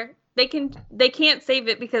over there. They can't save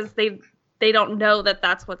it because they don't know that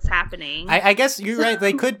that's what's happening. I guess you're right.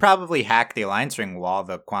 They could probably hack the alliance ring while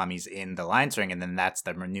the Kwami's in the alliance ring, and then that's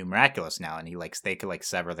the new miraculous now, and they could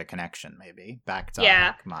sever the connection maybe back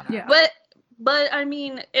to Monarch. Yeah. But I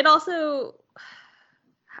mean, it also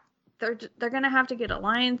they're gonna have to get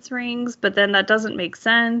alliance rings, but then that doesn't make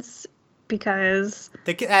sense because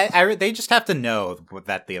they just have to know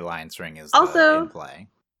that the alliance ring is also in play.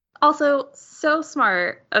 Also, so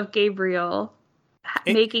smart of Gabriel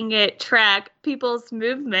making it track people's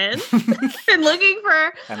movements and looking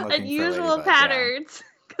for unusual patterns.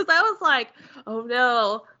 Because I was like, oh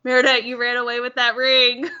no, Meredith, you ran away with that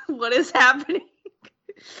ring. What is happening?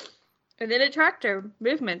 And then it tracked her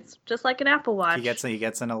movements, just like an Apple Watch. He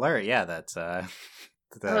gets an alert. Yeah, that's I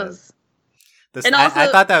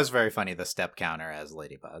thought that was very funny. The step counter as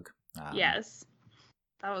Ladybug. Yes,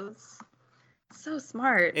 that was so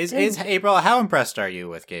smart. Is April? How impressed are you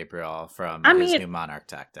with Gabriel from his new Monarch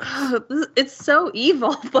tactics? It's so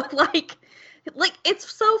evil, but like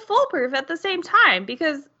it's so foolproof at the same time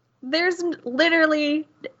because there's literally.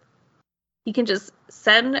 He can just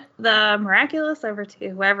send the miraculous over to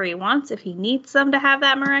whoever he wants if he needs them to have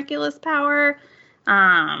that miraculous power.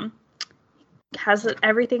 Has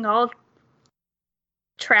everything all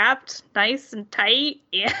trapped nice and tight,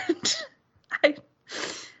 and I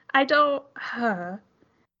don't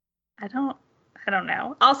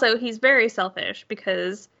know. Also, he's very selfish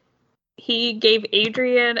because he gave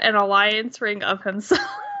Adrian an alliance ring of himself.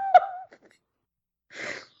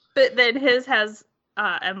 But then his has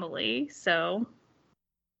Emily, so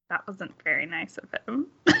that wasn't very nice of him.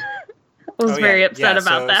 I was very upset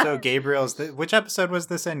about that. So Gabriel's which episode was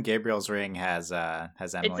this in? Gabriel's ring has Emily.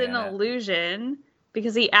 It's an illusion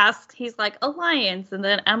because he's like alliance, and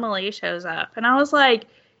then Emily shows up, and I was like,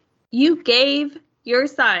 you gave your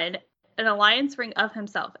son an alliance ring of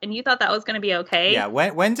himself, and you thought that was going to be okay? Yeah.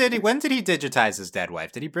 When did he digitize his dead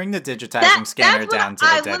wife? Did he bring the digitizing scanner down to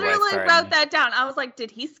the dead wife? I literally wrote that down. I was like,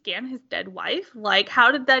 did he scan his dead wife? Like,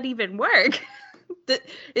 how did that even work?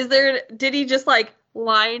 Did he just like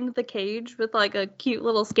line the cage with like a cute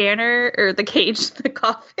little scanner, or the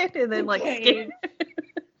coffin, and then like scan?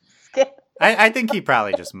 I think he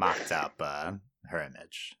probably just mocked up her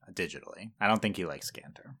image digitally. I don't think he like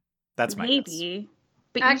scanned her. That's my guess.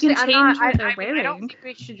 But actually, I don't think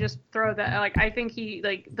we should just throw that. Like, I think he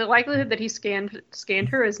the likelihood that he scanned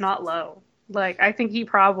her is not low. Like, I think he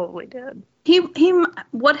probably did. He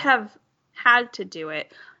would have had to do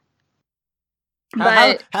it.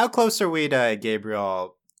 But how close are we to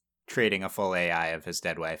Gabriel creating a full AI of his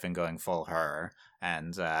dead wife and going full her?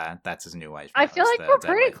 And that's his new wife. I feel like we're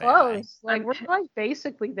pretty close. AI. Like, we're like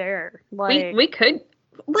basically there. Like, we could.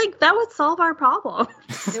 Like, that would solve our problem.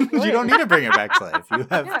 You don't need to bring it back to life. You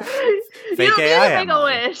have fake AI. You don't need to make a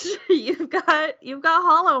wish. You've got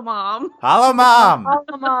Hollow Mom. Hollow Mom.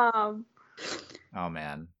 Hollow Mom. Oh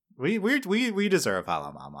man, we deserve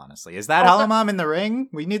Hollow Mom. Honestly, is that Hollow Mom in the ring?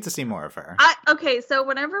 We need to see more of her. Okay, so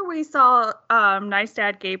whenever we saw Nice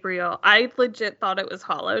Dad Gabriel, I legit thought it was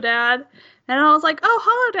Hollow Dad. And I was like, oh,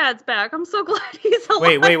 Hollow Dad's back. I'm so glad he's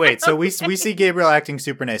alive. Wait. So we see Gabriel acting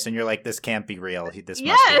super nice, and you're like, this can't be real. This must be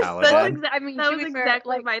Hollow Dad. That was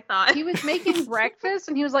exactly my thought. He was making breakfast,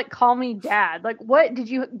 and he was like, call me Dad. Like, what? Did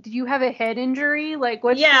you have a head injury? Like,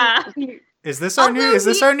 what? Yeah. Is this our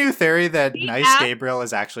new theory that Nice Gabriel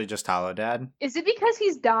is actually just Hollow Dad? Is it because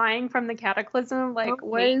he's dying from the cataclysm? Like,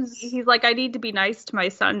 he's like, I need to be nice to my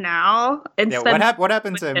son now. What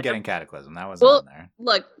happened to him getting cataclysm? That wasn't on there.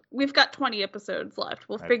 Look, we've got 20 episodes left.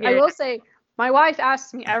 We'll figure it out. I will say, my wife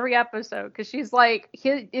asks me every episode, because she's like,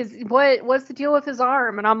 what's the deal with his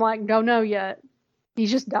arm? And I'm like, don't know yet. He's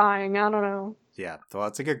just dying. I don't know. Yeah, well,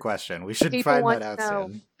 it's a good question. We should find that out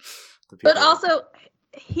soon. But also,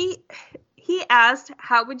 he asked,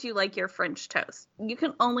 how would you like your French toast? You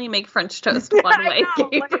can only make French toast one way,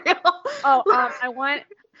 Gabriel. I want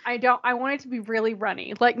it to be really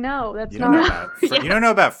runny. Like, no, that's not. You don't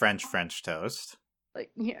know about French toast. Like,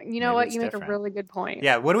 you know what? You make a really good point.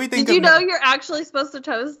 Yeah, what do we think? Did you know you're actually supposed to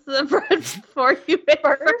toast the bread before you make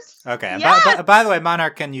first? Okay. Yes! By the way,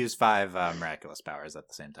 Monarch can use 5 miraculous powers at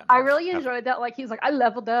the same time. I really enjoyed that. Like, he's like, I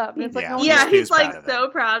leveled up. And it's like, he's like so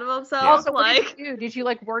proud of himself. Yeah. Also, like, what did you do? Did you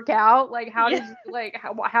like work out? Like, how did you,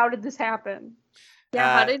 how did this happen?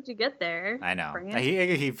 Yeah, how did you get there? I know.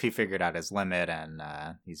 He figured out his limit, and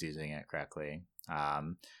he's using it correctly.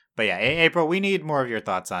 But yeah, April, we need more of your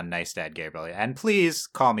thoughts on Nice Dad Gabriel. And please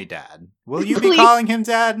call me Dad. Will you be calling him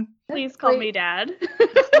Dad? Please call me Dad.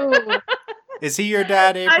 Is he your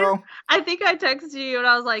dad, April? I think I texted you and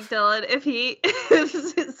I was like, Dylan, if he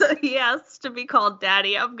has to be called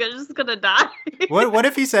Daddy, I'm just gonna die. What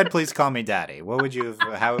if he said, please call me Daddy? What would you have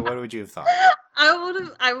thought?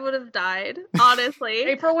 I would have died, honestly.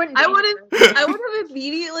 April wouldn't. I would have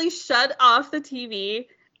immediately shut off the TV,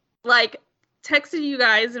 like, texted you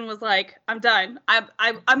guys and was like, I'm done.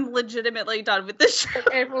 I'm legitimately done with this show.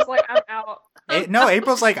 April's like, I'm out. No,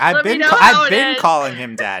 April's like, I've been calling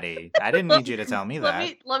him daddy. I didn't need you to tell me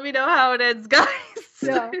that. Let me know how it ends, guys.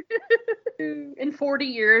 Yeah. In 40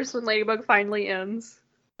 years when Ladybug finally ends.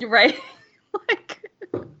 Right. Like,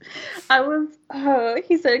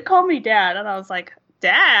 he said, call me dad. And I was like,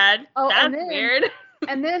 dad? Oh, that's weird.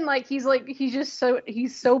 And then he's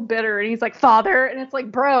so bitter and he's like, father. And it's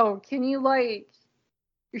like, bro, can you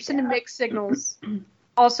you're sending mixed signals.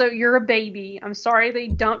 Also, you're a baby. I'm sorry they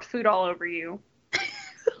dumped food all over you.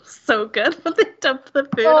 So good when they dumped the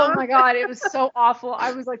food on. My god, it was so awful.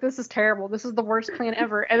 I was like, this is terrible. This is the worst plan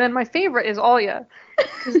ever. And then my favorite is Alya.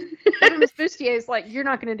 Because Miss Bustier is like, you're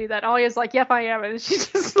not going to do that. Alya's like, yep, I am. And she's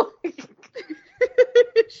just like...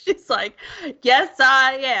 she's like, yes,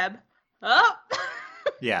 I am. Oh.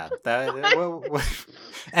 Yeah.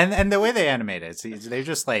 And the way they animate it, they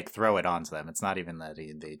just throw it onto them. It's not even that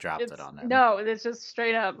they dropped it on them. No, it's just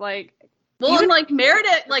straight up Well, and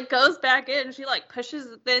Meredith goes back in, she pushes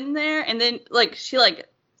it in there, and then she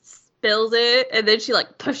spills it, and then she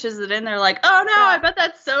pushes it in there, oh no, I bet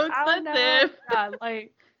that's so expensive. God, I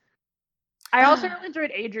also really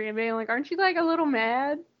enjoyed Adrien being like, aren't you a little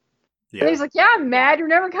mad? Yeah. And he's like, yeah, I'm mad. You're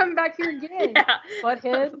never coming back here again. Yeah.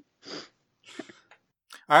 Butthead.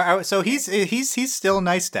 So he's still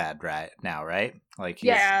nice dad right now, right?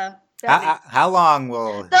 Yeah. How long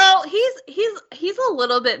will? So he's a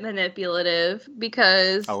little bit manipulative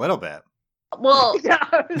because a little bit. Well, yeah,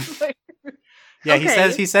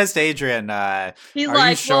 okay. He says to Adrien, he's "Are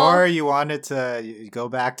you sure you wanted to go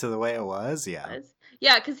back to the way it was?" Yeah,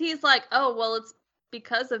 yeah, because he's like, "Oh, well, it's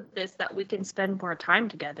because of this that we can spend more time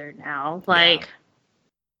together now."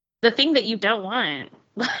 The thing that you don't want,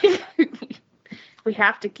 we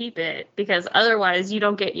have to keep it because otherwise you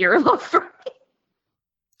don't get your love from me.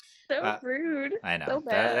 So rude. I know. So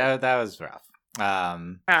that was rough.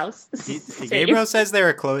 House. Gabriel says they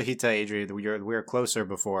were close. He told Adrien, we were closer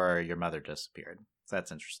before your mother disappeared. So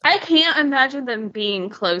that's interesting. I can't imagine them being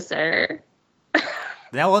closer.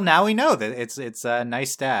 Now we know that it's a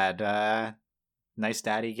nice dad, nice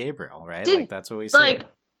daddy Gabriel, right? That's what we see.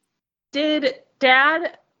 Did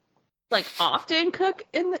Dad often cook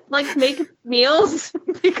and make meals?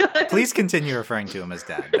 Because please continue referring to him as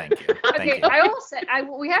dad. Thank you. Okay, you. I will say I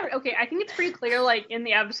think it's pretty clear in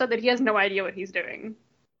the episode that he has no idea what he's doing.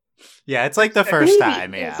 Yeah, it's the first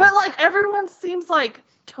time. Yeah, but everyone seems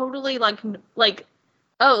totally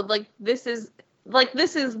this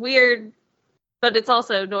is weird, but it's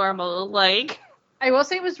also normal. I will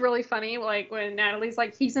say it was really funny when Natalie's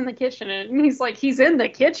he's in the kitchen and he's he's in the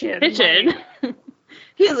kitchen.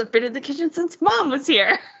 He hasn't been in the kitchen since Mom was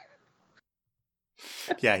here.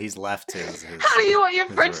 Yeah, he's left his How do you want your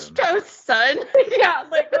French room. Toast, son? Yeah,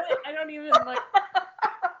 I don't even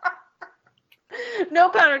No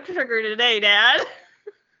powdered sugar today, Dad.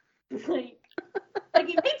 It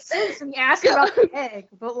makes sense when you ask about the egg,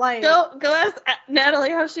 but go ask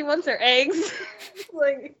Natalie how she wants her eggs.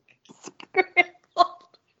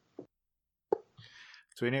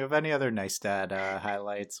 Do we know of any other nice dad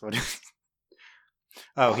highlights? What is...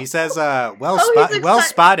 Oh, he says, well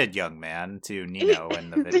spotted, young man, to Nino in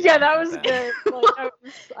the video. Yeah, that was good.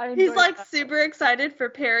 He's super excited for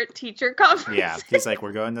parent-teacher conference. Yeah, he's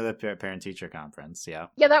we're going to the parent-teacher conference, yeah.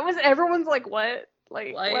 Yeah, that was, everyone's what?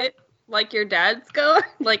 What? Your dad's going?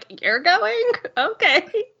 You're going? Okay.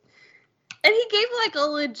 And he gave a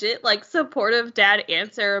legit, supportive dad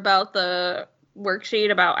answer about the worksheet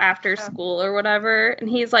about after school or whatever, and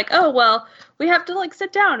he's like, oh well, we have to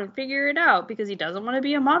sit down and figure it out because he doesn't want to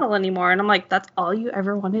be a model anymore. And I'm like, that's all you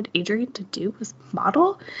ever wanted Adrien to do was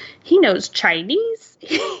model? He knows Chinese.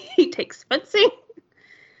 He takes fencing.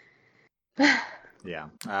 Yeah,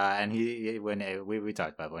 and we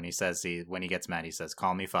talked about when he says when he gets mad, he says,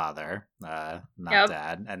 call me father, not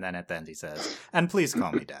dad, and then at the end he says, and please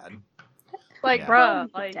call me dad.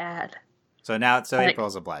 Bruh, dad. So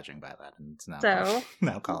April's obliging by that, and it's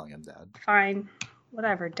now calling him dad. Fine,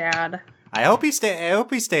 whatever, Dad. I hope he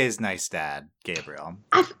stays nice, Dad. Gabriel.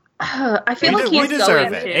 I feel we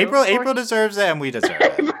deserve it. April deserves it, and we deserve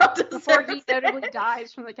it. Before he totally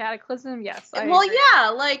dies from the cataclysm, yes.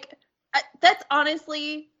 That's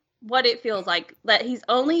honestly what it feels like. That he's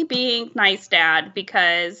only being nice, Dad,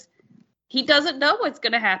 because he doesn't know what's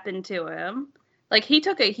going to happen to him. He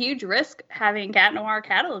took a huge risk having Cat Noir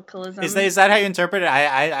cataclysm. Is that how you interpret it?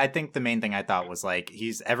 I think the main thing I thought was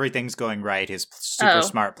everything's going right. His super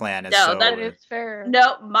smart plan is that is fair.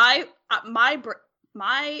 No, my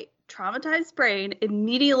traumatized brain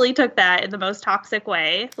immediately took that in the most toxic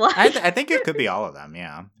way. I think it could be all of them.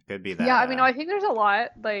 Yeah, it could be that. Yeah, I think there's a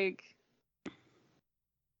lot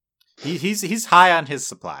He's high on his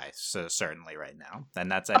supply, so certainly right now,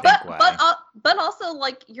 and that's I think why. But also,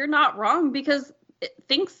 like, you're not wrong, because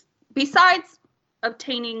things besides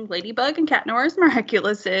obtaining Ladybug and Cat Noir's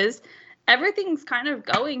Miraculouses, everything's kind of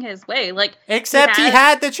going his way. Like, except he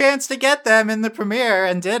had the chance to get them in the premiere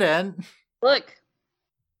and didn't. Look,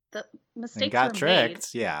 the mistakes and got were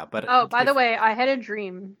tricked. made. Yeah, but by the way, I had a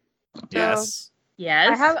dream. Yes.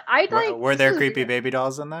 Were there creepy baby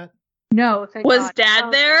dolls in that? No, thank was God.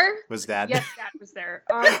 Dad there? Was Dad? Yes, Dad was there.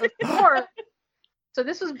 So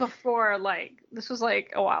this was before, this was a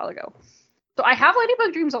while ago. So I have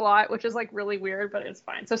Ladybug dreams a lot, which is really weird, but it's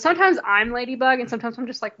fine. So sometimes I'm Ladybug, and sometimes I'm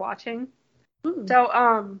just watching. Ooh.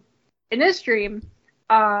 So in this dream,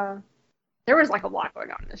 there was a lot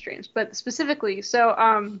going on in this dream, but specifically,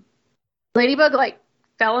 so Ladybug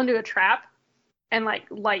fell into a trap, and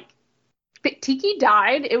Tiki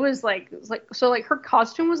died. It was her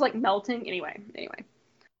costume was melting. Anyway.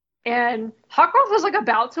 And Hawkmoth was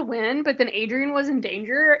about to win, but then Adrien was in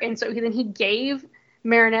danger, and so he gave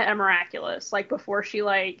Marinette a Miraculous before she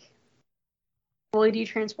fully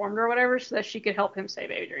detransformed or whatever, so that she could help him save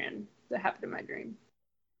Adrien. That happened in my dream.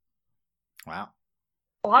 Wow.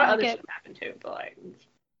 A lot of other shit happened too, but it's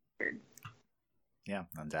weird. Yeah,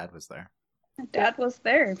 and Dad was there. Dad was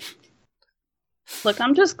there. Look,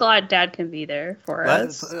 I'm just glad Dad can be there for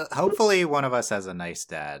us. Hopefully one of us has a nice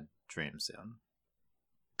dad dream soon.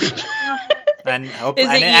 And hope Is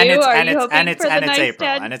it and you? it's April.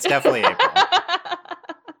 And it's definitely April.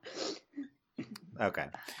 Okay.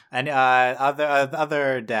 And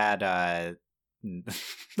other dad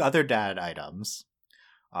other dad items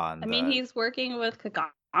on he's working with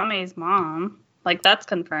Kagame's mom. That's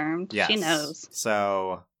confirmed. Yes. She knows.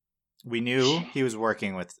 So we knew he was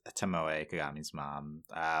working with Tomoe, Kagame's mom,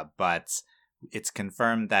 but it's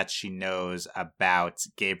confirmed that she knows about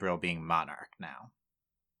Gabriel being Monarch now.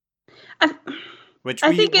 Which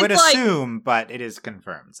we would assume, but it is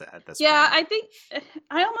confirmed at this point. Yeah,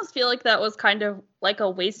 I almost feel like that was kind of a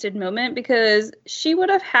wasted moment, because she would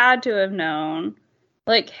have had to have known,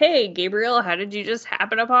 hey, Gabriel, how did you just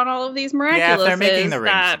happen upon all of these Miraculouses? Yeah, if they're making the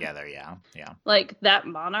rings together, yeah. That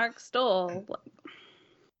Monarch stole.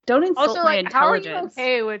 Don't insult my intelligence. How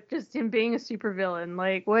are you okay with just him being a supervillain?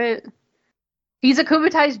 What? He's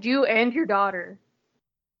akumatized you and your daughter.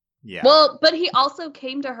 Yeah. Well, but he also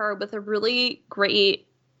came to her with a really great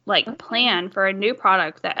plan for a new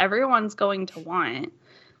product that everyone's going to want.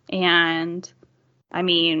 And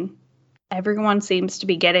everyone seems to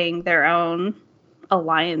be getting their own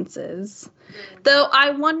alliances. Though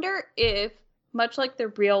I wonder if, much like the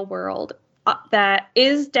real world, that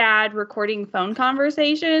is Dad recording phone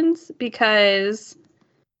conversations, because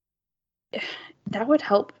that would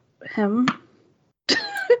help him.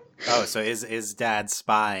 Oh, so is Dad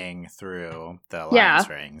spying through the alliance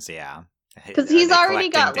rings? Yeah, because he's already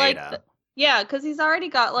got because he's already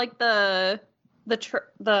got the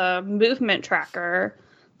movement tracker.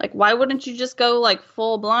 Why wouldn't you just go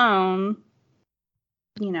full blown?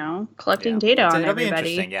 Collecting data on everybody. It'll be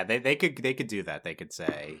interesting. Yeah, they could do that. They could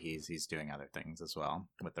say he's doing other things as well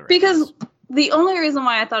with the rings. Because the only reason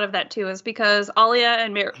why I thought of that too is because Alia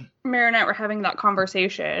and Marinette were having that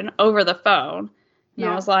conversation over the phone. And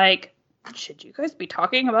I was like, should you guys be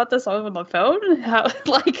talking about this over the phone?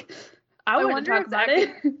 I wouldn't talk about it.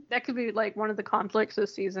 That could be one of the conflicts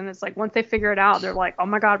this season. It's once they figure it out, they're like, oh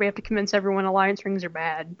my god, we have to convince everyone alliance rings are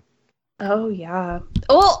bad. Oh, yeah.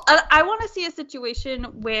 Well, I want to see a situation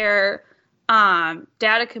where Dad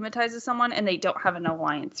akumatizes someone and they don't have an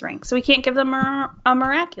alliance ring. So we can't give them a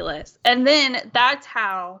Miraculous. And then that's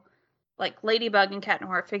how, Ladybug and Cat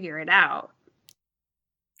Noir figure it out.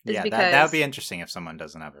 Yeah, that would be interesting if someone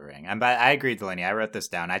doesn't have a ring. But I agree, Delaney. I wrote this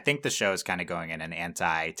down. I think the show is kind of going in an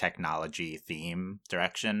anti-technology theme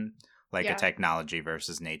direction. A technology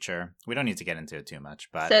versus nature. We don't need to get into it too much,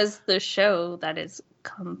 but says the show that is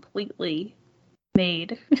completely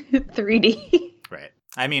made 3D. Right.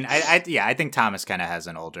 I think Thomas kind of has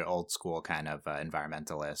an old school kind of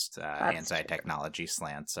environmentalist, anti-technology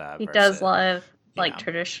slants. He does love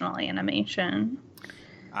traditional animation.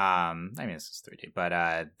 This is 3D, but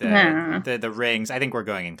the rings, I think we're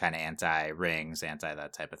going in kind of anti-rings, anti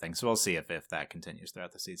that type of thing. So we'll see if that continues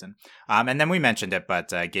throughout the season. And then we mentioned it,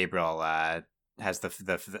 but Gabriel has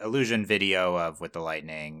the illusion video with the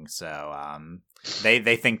lightning. So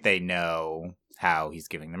they think they know how he's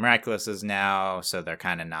giving the Miraculouses now. So they're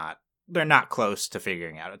kind of not close to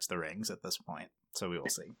figuring out it's the rings at this point. So we will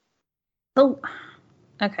see. Oh,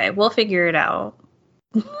 okay, we'll figure it out.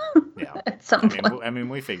 Yeah, at some point.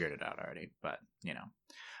 We figured it out already, but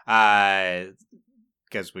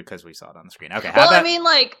because we saw it on the screen. Okay. Well, I mean,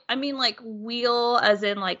 like we'll, as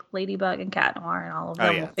in like Ladybug and Cat Noir and all of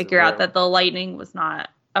them, will figure out that the lightning was not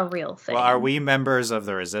a real thing. Well, are we members of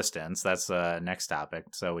the Resistance? That's the next topic.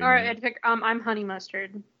 So we. All right, I'd pick. I'm Honey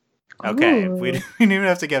Mustard. Okay, we didn't even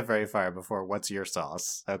have to get very far before. What's your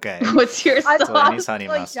sauce? Okay. What's your sauce? Delaney's Honey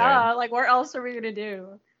Mustard. Like, what else are we gonna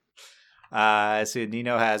do? So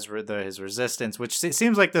Nino has his Resistance, which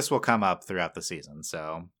seems like this will come up throughout the season.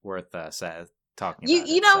 So worth talking about.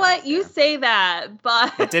 You know what? You say that,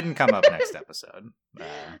 but it didn't come up next episode.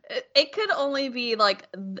 It could only be like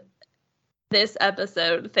this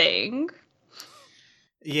episode thing.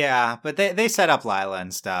 Yeah, but they set up Lila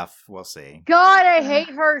and stuff. We'll see. God, I hate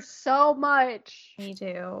her so much. Me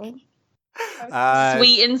too.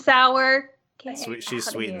 Sweet and sour. She's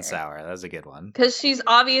sweet and sour. That was a good one. Because she's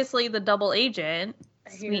obviously the double agent.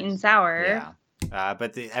 Sweet and sour. Yeah.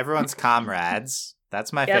 But everyone's comrades.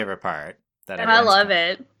 That's my favorite part. I love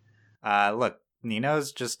it. Look,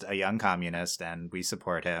 Nino's just a young communist, and we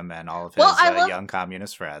support him and all of his young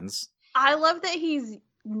communist friends. I love that he's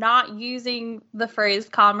not using the phrase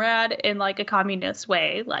comrade in like a communist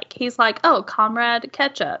way. Like he's like, oh, comrade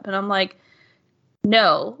ketchup. And I'm like,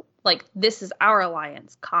 no, like this is our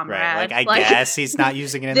alliance, comrade. Right. Like I guess he's not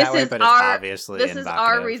using it in that way, but it's obviously this is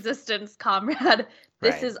our resistance, comrade.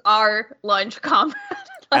 This is our lunch, comrade.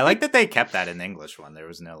 I like that they kept that in the English one. There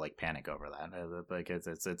was no like panic over that. Like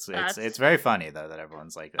it's very funny though that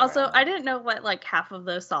everyone's like. Also, I didn't know what like half of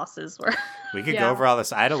those sauces were. We could go over all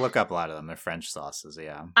this. I had to look up a lot of them. They're French sauces.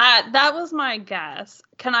 Yeah. That was my guess.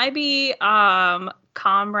 Can I be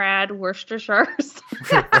comrade Worcestershire?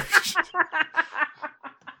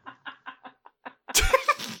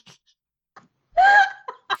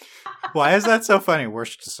 Why is that so funny,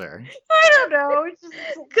 Worcestershire? I don't know.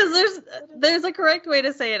 Because there's a correct way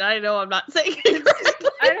to say it. I know I'm not saying it correctly.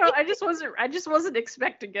 I just wasn't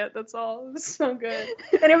expecting it. That's all. It was so good,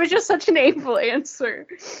 and it was just such an able answer.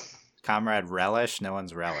 Comrade Relish. No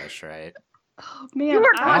one's Relish, right? Oh man, you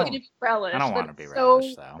were not going to be Relish. I don't want to be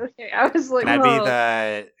Relish though. Okay, I was like, can I be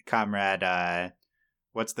the comrade?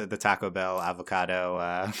 What's the Taco Bell avocado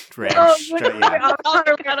ranch?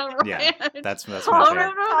 Avocado ranch. Yeah, that's my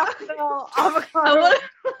favorite.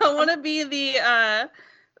 I want to be the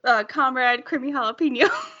comrade creamy jalapeno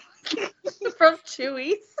from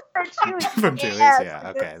Chewy's. From Chewy's,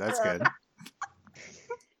 yeah. Okay, that's good.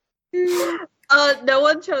 No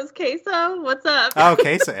one chose queso. What's up? Oh,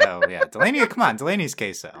 queso. Oh, yeah. Delaney, come on. Delaney's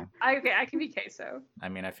queso. Okay, I can be queso. I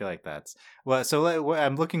mean, I feel like that's well. So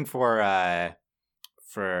I'm looking for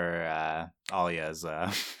Alya's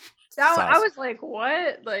I was like,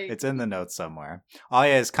 what? Like it's in the notes somewhere.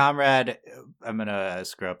 Alya is comrade. I'm gonna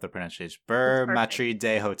screw up the pronunciation. Beurre Matri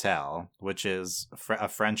de Hotel, which is a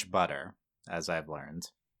French butter, as I've learned.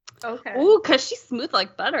 Okay. Ooh, cause she's smooth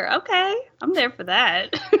like butter. Okay, I'm there for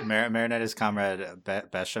that. Marinette is comrade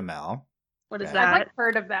Bechamel. What is that? I've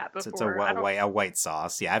heard of that before. It's a white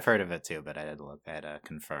sauce. Yeah, I've heard of it too, but I had to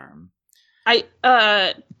confirm. I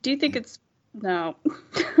do you think it's no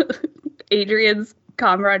Adrian's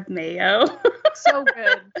comrade mayo? So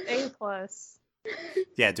good. A+.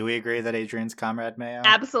 Yeah, do we agree that Adrian's comrade mayo?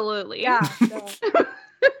 Absolutely. Yeah.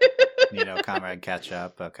 Comrade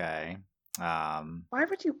ketchup. Okay. Why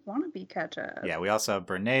would you want to be ketchup? Yeah, we also have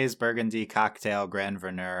Bernays, Burgundy, Cocktail, Grand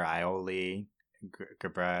Verneur, Aioli.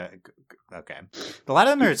 Okay. A lot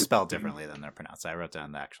of them are spelled differently than they're pronounced. I wrote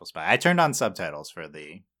down the actual spell. I turned on subtitles for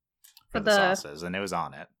the sauces, and it was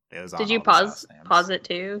on it. Did you pause it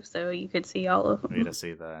too, so you could see all of them? We had to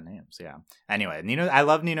see the names, yeah. Anyway, I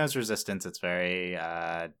love Nino's Resistance. It's very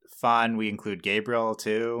fun. We include Gabriel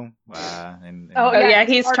too.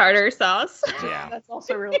 He's tartar sauce. Yeah, that's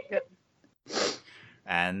also really good.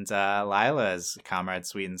 And Lila is comrade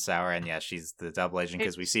sweet and sour, and she's the double agent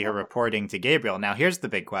because we see her reporting to Gabriel. Now, here's the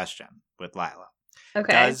big question with Lila.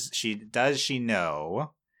 Okay, does she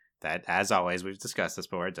know that, as always, we've discussed this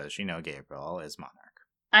before, does she know Gabriel is Monarch?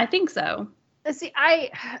 I think so. See,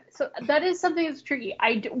 so that is something that's tricky.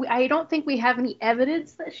 I don't think we have any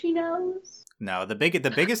evidence that she knows. No, the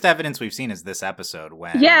biggest evidence we've seen is this episode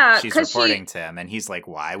when she's reporting to him, and he's like,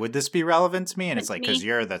 "Why would this be relevant to me?" And it's like, "Because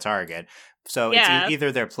you're the target." So it's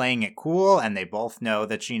either they're playing it cool, and they both know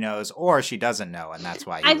that she knows, or she doesn't know, and that's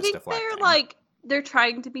why he was deflecting. They're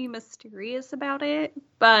trying to be mysterious about it,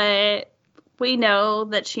 but we know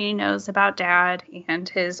that she knows about Dad and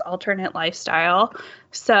his alternate lifestyle.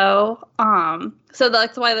 So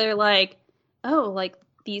that's why they're like, oh, like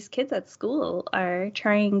these kids at school are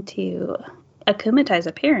trying to akumatize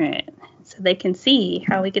a parent so they can see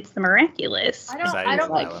how he gets the miraculous. I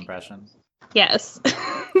don't like impressions. Yes.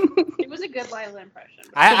 It was a good Lila impression.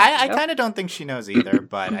 I kind of don't think she knows either,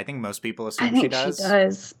 but I think most people assume she does. She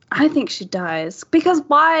does. I think she does. Because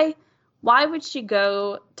why would she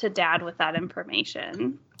go to Dad with that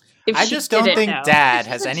information? I just don't think Dad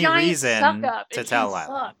has any giant reason suck-up, to and tell she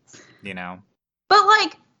Lila. sucks. You know? But,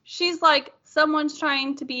 like, she's like, someone's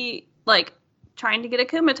trying to be, like, trying to get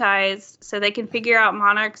akumatized so they can figure out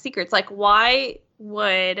Monarch's secrets. Like, why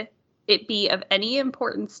would it be of any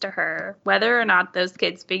importance to her whether or not those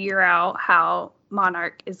kids figure out how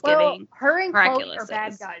Monarch is giving her and Chloe are miraculouses?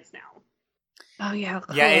 bad guys now. Oh yeah,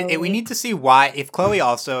 Chloe. Yeah. We need to see why. If Chloe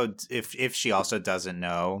also, if she also doesn't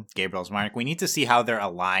know Gabriel's Monarch, we need to see how they're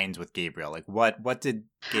aligned with Gabriel. Like, what did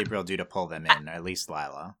Gabriel do to pull them in? Or at least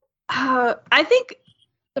Lila. I think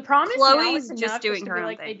the problem Chloe's is just doing her own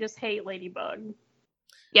like thing. They just hate Ladybug.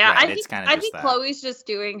 Yeah, Right, I think Chloe's just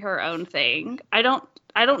doing her own thing. I don't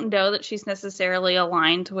know that she's necessarily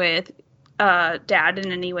aligned with Dad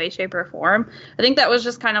in any way, shape, or form. I think that was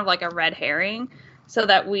just kind of like a red herring, so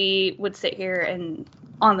that we would sit here and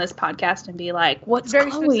on this podcast and be like, "What's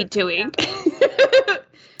Chloe doing?"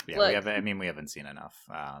 Yeah, Look, we haven't seen enough.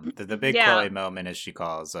 The big Yeah. Chloe moment is she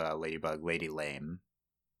calls Ladybug Lady Lame.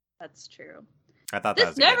 that's true. I thought that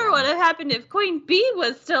was This a good never one. would have happened if Queen Bee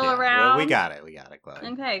was still Yeah, around. well, we got it, Chloe.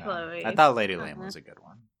 Okay, Chloe. I thought Lady Lame was a good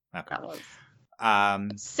one. Okay. That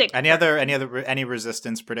was sick. Any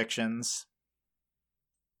resistance predictions?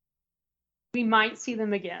 We might see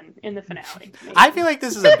them again in the finale. Maybe. I feel like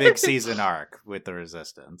this is a big season arc with the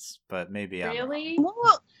resistance, but maybe I'm Really? wrong.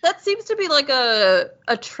 Well, that seems to be like a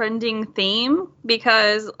trending theme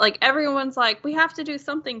because like everyone's like, we have to do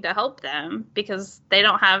something to help them because they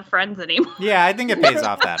don't have friends anymore. Yeah, I think it pays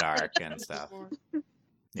off that arc and stuff.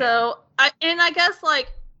 So I guess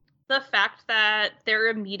like the fact that their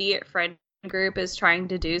immediate friend group is trying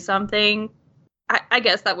to do something, I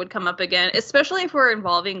guess that would come up again, especially if we're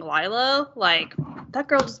involving Lila. Like that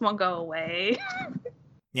girl just won't go away.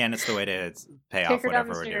 Yeah, and it's the way to pay Take off her down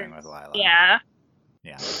whatever the we're doing stairs. with Lila. Yeah.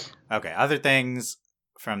 Yeah. Okay, other things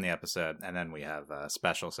from the episode, and then we have a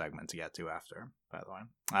special segment to get to after, by the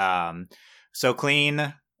way. So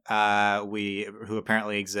Clean, who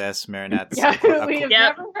apparently exists, Marinette's we have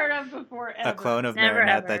never heard of before. Ever. a clone of Never,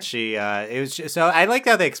 Marinette ever. that she so I like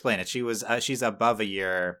how they explain it. She's above a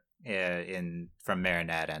year from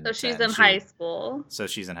Marinette, and So she's in high school. So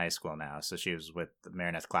she's in high school now. So she was with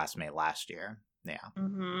Marinette's classmate last year. Yeah.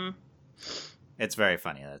 Mm-hmm. It's very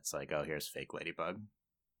funny. It's like, oh, here's fake Ladybug.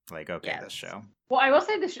 Like, okay, Yes. this show. Well, I will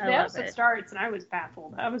say the I love episode it. starts, and I was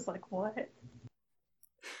baffled. I was like, "What?"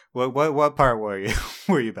 What part were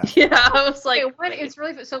you back? Yeah, I was like, Okay, what? It's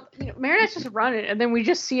really so. Marinette's just running, and then we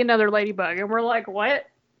just see another Ladybug, and we're like, "What?"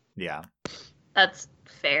 Yeah. that's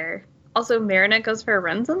fair. Also, Marinette goes for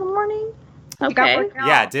runs in the morning. She got Okay. worked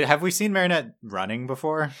out. Yeah. Have we seen Marinette running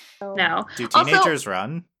before? No. Do Also- teenagers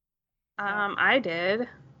run? I did,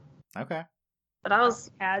 Okay. but I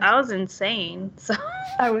was insane. So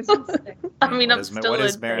I was insane. I mean, What I'm is still what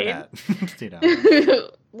is insane. Marinette? Do you know?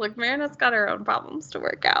 Look, Marinette's got her own problems to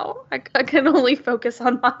work out. I can only focus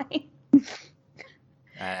on mine.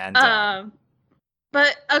 And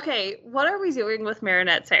But okay, what are we doing with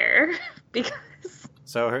Marinette's hair? Because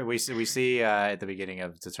so we see at the beginning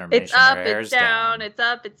of Determination, it's up, her hair's it's down, it's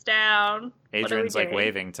up, it's down. What are we Adrian's like doing?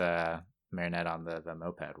 waving to Marinette on the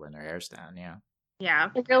moped when her hair's down. Yeah. Yeah,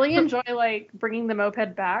 I really enjoy bringing the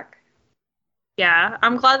moped back. yeah.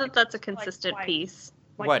 I'm glad that that's a consistent twice. piece.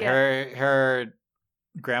 What her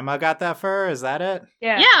grandma got that fur? Is that it?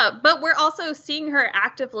 Yeah. Yeah, but we're also seeing her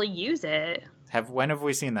actively use it. When have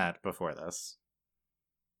we seen that before this?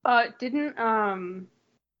 Didn't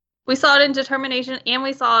We saw it in Determination, and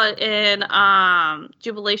we saw it in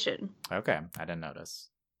Jubilation. Okay, I didn't notice.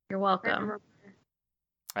 You're I welcome. remember.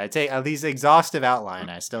 I take at least exhaustive outline.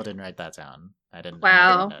 I still didn't write that down. I didn't.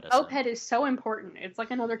 Wow. I didn't notice Moped is so important. It's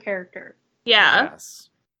like another character. Yeah, Yes.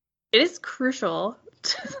 it is crucial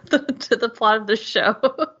to the plot of the show.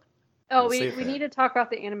 Oh, We'll see we if need to talk about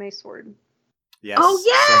the anime sword. Yes. Oh,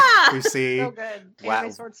 yeah! So we see So good. Wow.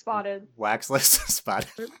 Anime sword spotted. Waxless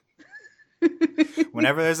spotted.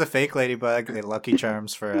 Whenever there's a fake ladybug, they Lucky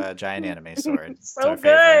Charms for a giant anime sword. It's So our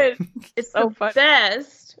favorite. good. It's So the fun.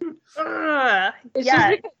 best. Ugh. It's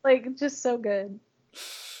Yeah. just so good.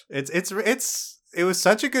 It was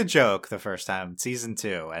such a good joke the first time, season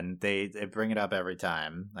 2, and they bring it up every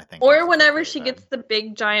time. I think. Or that's whenever the she favorite. gets the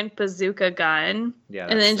big giant bazooka gun, Yeah,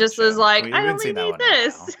 and then that's just is true. like, We I haven't only seen that need one in a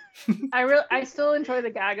this. while. I still enjoy the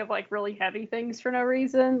gag of really heavy things for no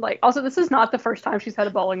reason. Also, this is not the first time she's had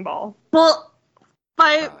a bowling ball. Well,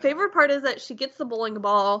 my Oh, yeah. favorite part is that she gets the bowling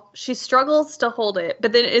ball, she struggles to hold it,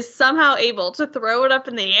 but then is somehow able to throw it up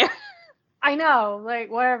in the air. I know, like,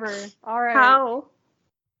 whatever. All right. How?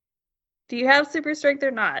 Do you have super strength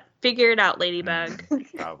or not? Figure it out, Ladybug.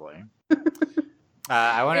 Probably.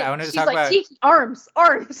 I wanted to talk like, about Tiki, arms.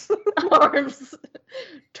 Arms.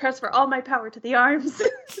 Transfer all my power to the arms.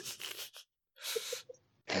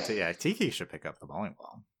 Yeah, Tiki should pick up the bowling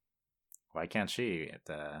ball. Why can't she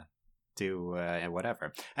do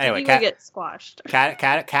whatever? Anyway, Cat get squashed. Cat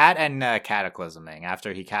and cataclysming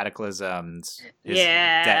after he cataclysmed his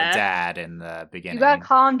dad in the beginning. You gotta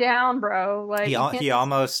calm down, bro. Like he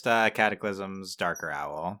almost cataclysms Darker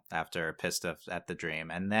Owl after pissed off at the dream,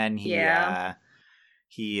 and then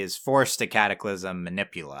he is forced to cataclysm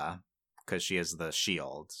Manipula because she is the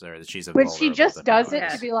shield, or she's a. But she just does it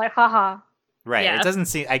to be like, haha. Right. Yeah. It doesn't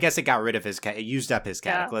seem. I guess it got rid of his. It used up his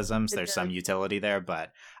cataclysms. There's some utility there,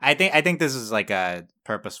 but I think this is like a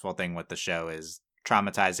purposeful thing with the show is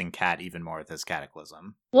traumatizing Cat even more with his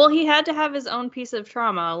cataclysm. Well, he had to have his own piece of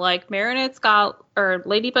trauma. Like Ladybug's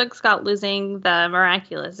got losing the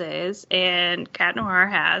miraculouses, and Cat Noir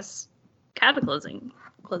has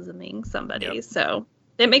cataclysming somebody. Yep. So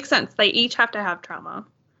it makes sense. They each have to have trauma.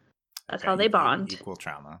 That's how they bond. Equal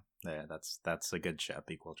trauma. Yeah, that's a good show.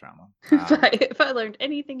 Equal trauma. If I learned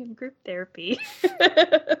anything in group therapy.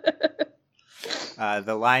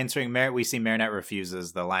 The lion's ring. We see Marinette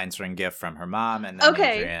refuses the lion's ring gift from her mom, and then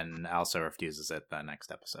Adrian also refuses it the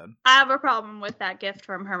next episode. I have a problem with that gift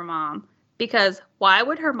from her mom because why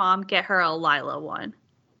would her mom get her a Lila one?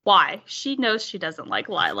 Why? She knows she doesn't like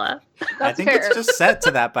Lila. I think it's just set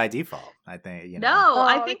to that by default. I think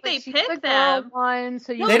I think they pick them. One,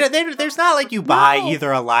 so there's not like you buy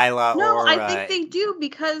either a Lila or. No, I think they do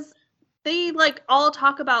because they like all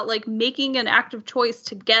talk about like making an active choice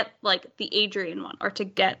to get like the Adrian one or to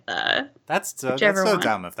get the. That's so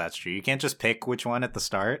dumb if that's true. You can't just pick which one at the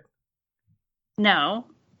start. No,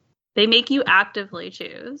 they make you actively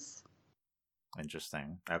choose.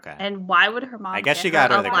 Interesting. Okay. And why would her mom? I guess she got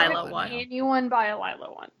her the Lila one. Anyone buy a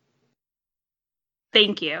Lila one?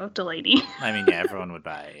 Thank you, Delaney. I mean, yeah, everyone would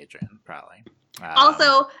buy Adrian, probably.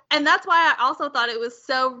 Also, and that's why I also thought it was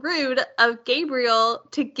so rude of Gabriel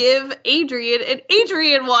to give Adrian an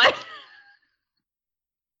Adrian one.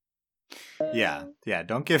 Yeah,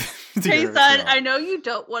 don't give. Hey, son, I know you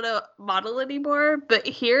don't want to model anymore, but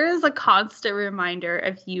here is a constant reminder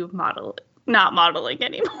of you not modeling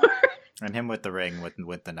anymore. And him with the ring,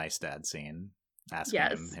 with the nice dad scene,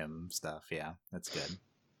 asking him stuff. Yeah, that's good.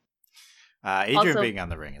 Adrian also, being on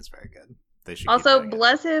the ring is very good. They should also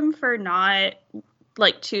bless him for not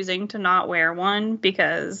like choosing to not wear one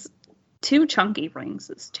because 2 chunky rings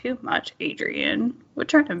is too much. Adrian, what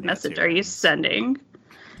kind of message are you sending?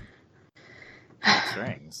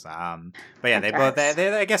 Rings. But yeah, they both.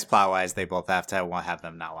 They I guess plot wise, they both have to have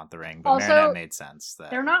them not want the ring. But also, Marinette made sense.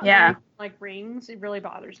 They're not wearing, like rings. It really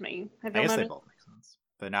bothers me. I guess they both make sense.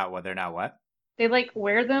 They're not what? They're not what? They like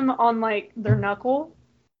wear them on like their knuckle.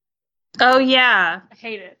 Oh yeah, I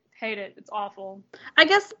hate it. It's awful. I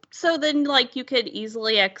guess so. Then like you could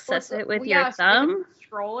easily access it with your thumb. So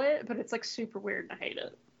scroll it, but it's like super weird and I hate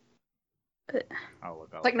it. Look.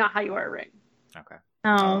 It's like not how you wear a ring. Okay.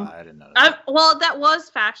 Oh, I didn't know that. Well, that was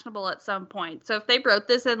fashionable at some point. So if they wrote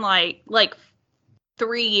this in like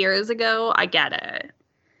 3 years ago, I get it.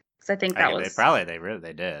 Because I think that was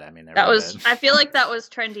they did. I mean, that was. I feel like that was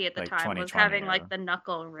trendy at the time. Was having like the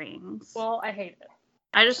knuckle rings. Well, I hate it.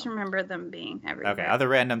 I just remember them being everywhere. Okay, other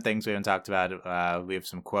random things we haven't talked about. We have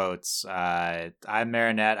some quotes. I'm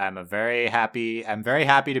Marinette. I'm very happy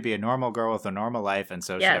to be a normal girl with a normal life, and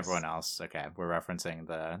so should everyone else. Okay, we're referencing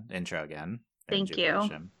the intro again. Thank you.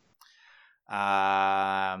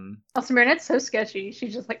 Also, Marinette's so sketchy.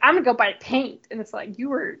 She's just like, I'm gonna go buy paint, and it's like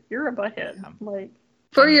you're a butthead. Yeah. Like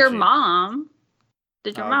for your mom.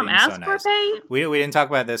 Did your mom ask for paint? We didn't talk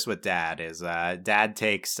about this with Dad. Dad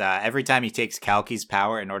takes every time he takes Kalki's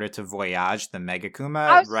power in order to voyage the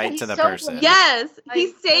Megakuma right to the person. Yes,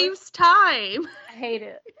 he saves time. I hate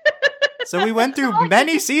it. So we went through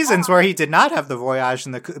many seasons where he did not have the voyage,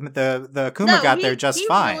 and the Kuma got there just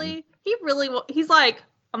fine. He's like,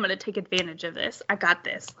 I'm gonna take advantage of this. I got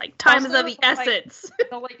this. Like time is of the essence.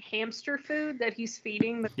 The hamster food that he's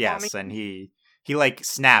feeding the Yes, and he like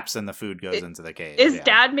snaps and the food goes into the cage. Is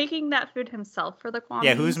Dad making that food himself for the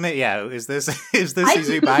Kwamis? Yeah, is this is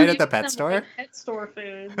he buying at the pet store? Pet store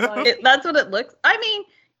food. That's what it looks. I mean,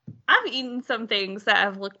 I've eaten some things that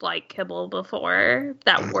have looked like kibble before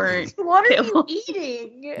that weren't. What are kibble. You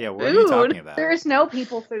eating? Yeah, what are you talking about? There is no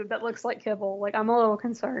people food that looks like kibble. Like I'm a little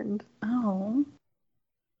concerned. Oh.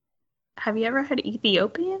 Have you ever had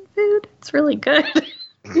Ethiopian food? It's really good.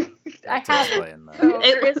 I have explain that.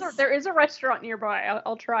 So there is a restaurant nearby.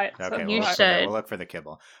 I'll try it. Okay, So You we'll should. We'll look for the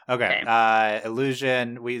kibble. Okay.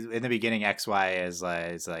 Illusion. We in the beginning. XY is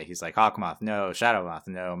like he's like Hawkmoth, no Shadowmoth,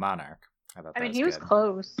 no Monarch. I mean, he was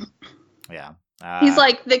close. Yeah. He's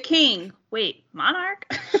like the king. Wait, Monarch?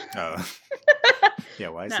 Oh. Yeah,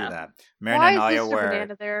 why is No. he that? Marin Why and is Alia Mr. were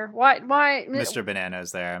Banana there? Why Mr.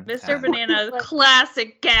 Banana's there. Mr. Banana,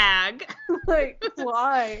 classic gag. Like,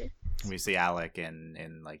 why? We see Alec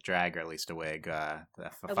in like drag, or at least a wig,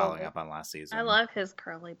 following up on last season. I love his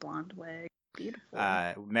curly blonde wig. Beautiful.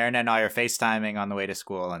 Marin and I are FaceTiming on the way to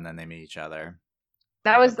school, and then they meet each other.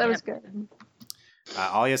 That was good.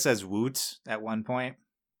 Alia says "woot" at one point.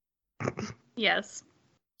 Yes.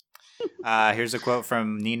 Here's a quote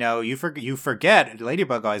from Nino. You forget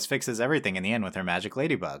Ladybug always fixes everything in the end with her magic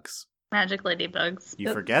ladybugs. Magic ladybugs.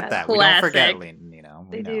 You forget that. Classic. We don't forget, Nino.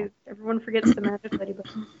 They do. Everyone forgets the magic ladybug.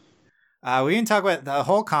 We can talk about the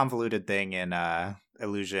whole convoluted thing in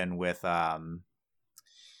Illusion with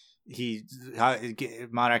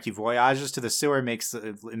Monarch voyages to the sewer, makes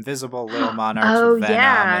invisible little monarchs with venom,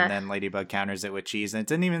 and then Ladybug counters it with cheese. And it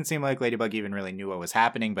didn't even seem like Ladybug even really knew what was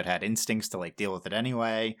happening, but had instincts to like deal with it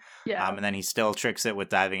anyway. Yeah. And then he still tricks it with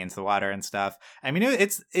diving into the water and stuff. I mean,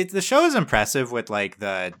 it's the show is impressive with like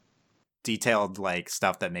the detailed like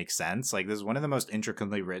stuff that makes sense. Like this is one of the most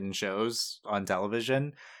intricately written shows on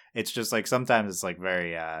television. It's just like sometimes it's like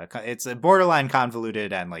very it's a borderline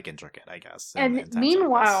convoluted and like intricate, I guess. And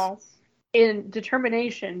meanwhile, in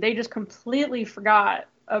Determination, they just completely forgot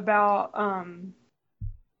about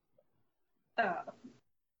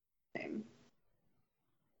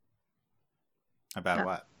about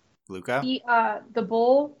what? Luca? The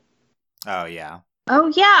bull. Oh yeah.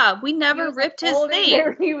 Oh yeah, we never ripped his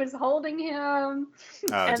thing. He was holding him.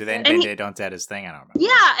 Oh, they don't dead his thing? I don't remember.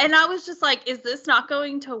 Yeah, and I was just like, is this not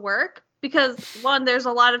going to work? Because one, there's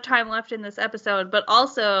a lot of time left in this episode, but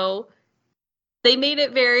also they made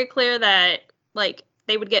it very clear that like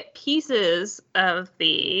they would get pieces of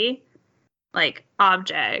the like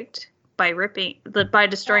object by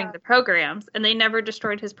destroying the programs, and they never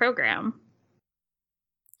destroyed his program.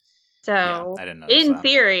 So I didn't know in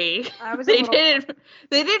theory, they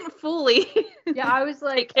didn't fully I was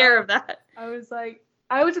like take care of that. I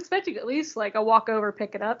was expecting at least like a walk over,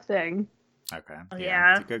 pick it up thing. Okay.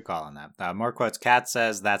 Yeah. It's a good call on that. More quotes. Kat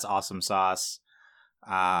says, "That's awesome sauce."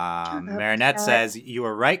 Marinette says, "You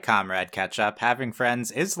were right, comrade Ketchup. Having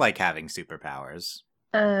friends is like having superpowers."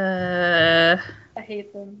 I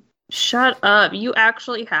hate them. Shut up. You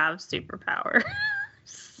actually have superpowers.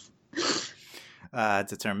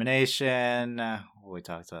 Determination. We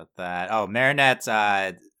talked about that. Oh, Marinette's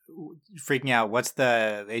freaking out.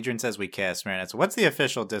 Adrian says we kiss. Marinette, what's the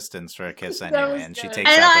official distance for a kiss anyway? And she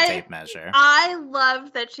takes out the tape measure. I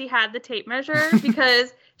love that she had the tape measure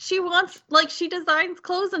because she designs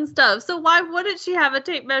clothes and stuff. So why wouldn't she have a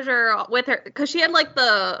tape measure with her? Because she had like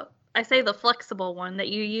the flexible one that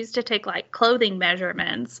you use to take like clothing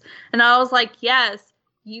measurements. And I was like, yes,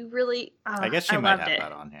 you really. I guess she might have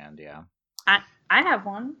that on hand. Yeah. I have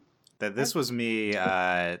one. This was me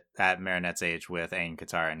at Marinette's age with Aang,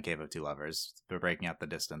 Katara, and Cave of Two Lovers. They're breaking up the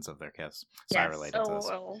distance of their kiss. So I related to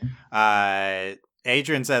this.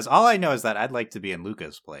 Adrian says, "All I know is that I'd like to be in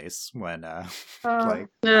Luca's place when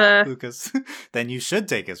Lucas. Then you should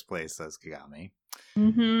take his place," says Kagami.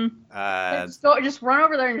 Mm-hmm. Just run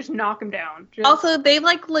over there and just knock him down. Also, they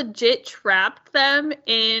like legit trapped them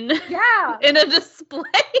in in a display.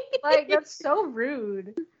 Like that's so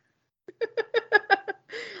rude.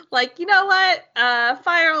 Like, you know what?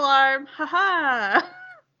 Fire alarm. Haha.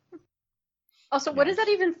 Also, what is that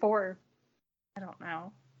even for? I don't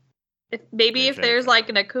know. If there's like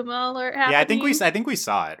an Akuma alert happening. Yeah, I think we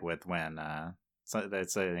saw it with when so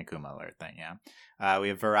it's an Akuma alert thing, yeah. We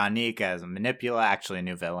have Veronique as a Manipula, actually a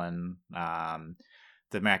new villain. The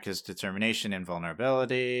America's Determination and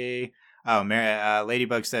Vulnerability. Oh,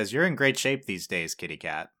 Ladybug says, "You're in great shape these days, Kitty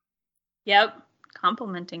Cat." Yep.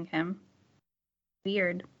 Complimenting him.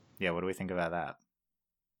 Weird. Yeah, what do we think about that?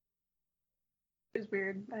 It was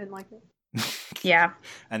weird. I didn't like it. Yeah.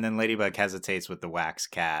 And then Ladybug hesitates with the wax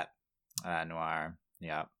cat. Noir.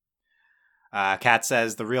 Yeah. Cat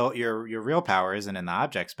says your real power isn't in the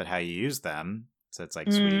objects, but how you use them. So it's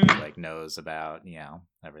like sweet, like knows about,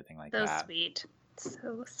 everything like that. So sweet.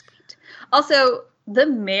 So sweet. Also, the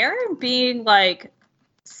mayor being like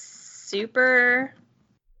super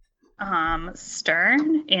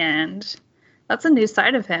stern, and that's a new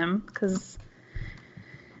side of him because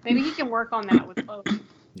maybe he can work on that with both.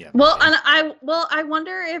 Yeah. Well, and I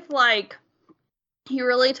wonder if like he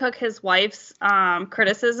really took his wife's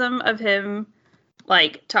criticism of him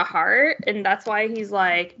like, to heart, and that's why he's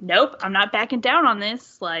like, nope, I'm not backing down on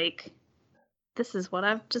this. Like, this is what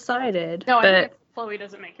I've decided. No, but I think Chloe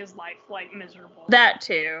doesn't make his life, like, miserable. That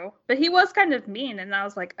too. But he was kind of mean, and I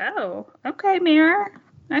was like, oh, okay, Mayor,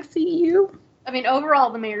 I see you. I mean,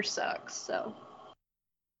 overall, the mayor sucks, so.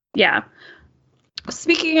 Yeah.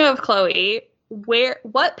 Speaking of Chloe,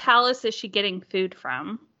 what palace is she getting food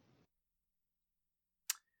from?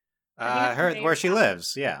 Where she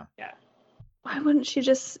lives, yeah. Yeah. Why wouldn't she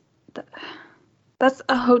just... That's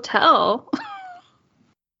a hotel.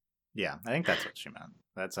 Yeah, I think that's what she meant.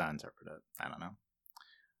 That's how I interpret it. I don't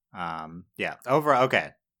know. Yeah, overall,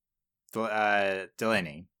 okay.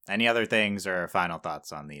 Delaney, any other things or final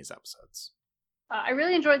thoughts on these episodes? I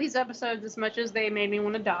really enjoyed these episodes as much as they made me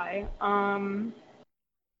want to die. And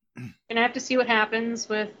I have to see what happens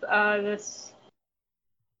with this.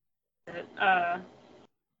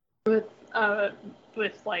 With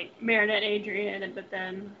like Marinette, Adrian, and but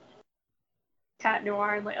then Cat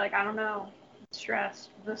Noir, and like I don't know, stressed.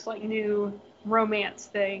 This like new romance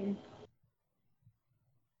thing.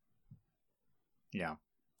 Yeah.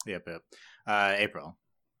 Yep. April.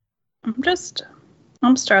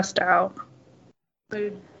 I'm stressed out.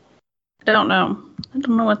 Food. I don't know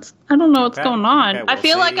what's Okay. going on. Okay, I we'll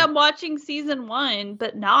feel like see. I'm watching season 1,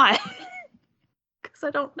 but not. Because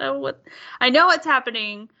I don't know I know what's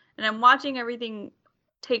happening, and I'm watching everything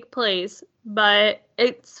take place, but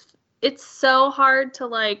it's so hard to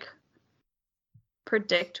like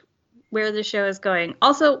predict where the show is going.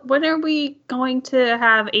 Also, when are we going to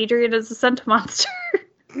have Adrian as a scent monster?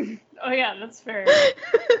 Oh yeah, that's fair.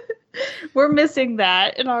 We're missing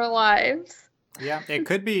that in our lives. Yeah, it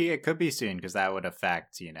could be soon because that would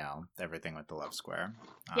affect, everything with the love square.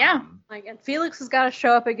 Yeah. Like, and Felix has got to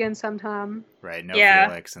show up again sometime. Right. No Yeah.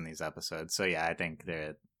 Felix in these episodes. So yeah, I think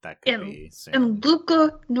that could be soon. And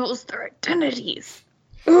Luca knows their identities.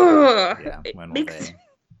 Ugh. Yeah. It When will makes-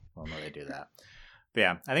 they do that? But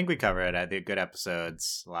yeah, I think we cover it. I think good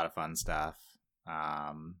episodes, a lot of fun stuff.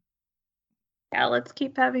 Yeah, let's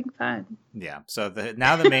keep having fun. Yeah. So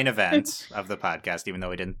now the main event of the podcast, even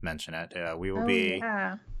though we didn't mention it, we will be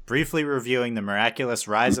Yeah. briefly reviewing the Miraculous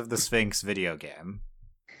Rise of the Sphinx video game.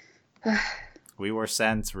 We were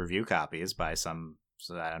sent review copies by some,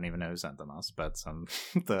 so I don't even know who sent them us, but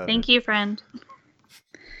Thank you, friend.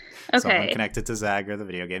 someone Okay. connected to Zagger, the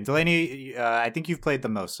video game. Delaney, I think you've played the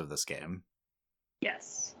most of this game.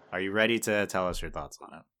 Yes. Are you ready to tell us your thoughts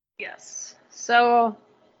on it? Yes. So,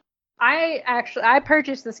 I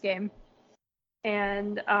purchased this game,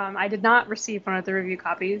 and I did not receive one of the review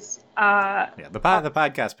copies. Yeah, the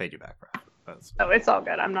podcast paid you back for it. So it's all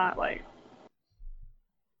good. I'm not like,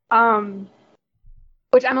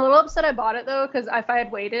 which I'm a little upset I bought it though, because if I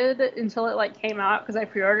had waited until it like came out, because I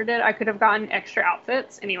pre-ordered it, I could have gotten extra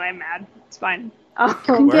outfits. Anyway, I'm mad. It's fine. Where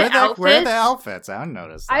Get are the outfits? outfits? I don't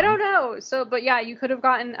notice them. I don't know. So, but yeah, you could have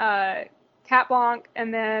gotten Cat Blanc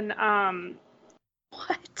and then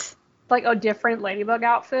What? like a different Ladybug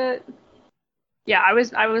outfit. Yeah, I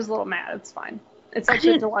was a little mad. It's fine. It's I like the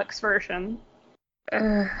didn't- deluxe version.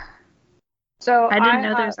 Ugh. So I didn't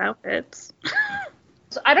know there's outfits.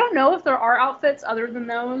 So I don't know if there are outfits other than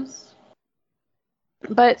those.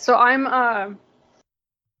 But so I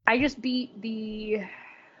just beat the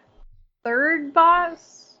third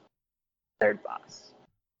boss.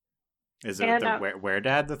 Is it And, Where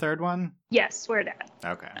Dad, the third one? Yes, Where Dad.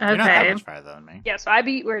 Okay. You're not that Okay. much farther than me. Yeah, so I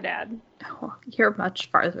beat Where Dad. Oh, you're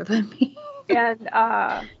much farther than me. And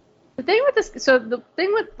the thing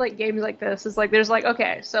with like games like this is like there's like,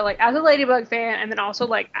 okay, so like as a Ladybug fan and then also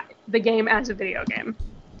like the game as a video game.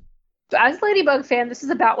 So as a Ladybug fan, this is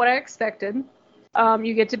about what I expected.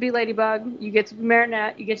 You get to be Ladybug, you get to be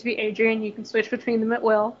Marinette, you get to be Adrian, you can switch between them at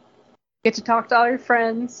will. You get to talk to all your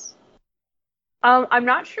friends. I'm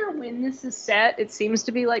not sure when this is set. It seems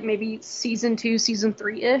to be like maybe season 2, season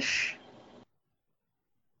 3-ish.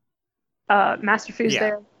 Master Fu's Yeah.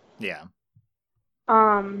 there. Yeah.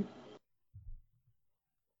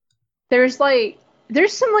 There's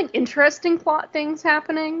some like interesting plot things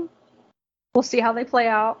happening. We'll see how they play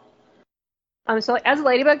out. So like as a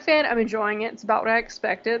Ladybug fan, I'm enjoying it. It's about what I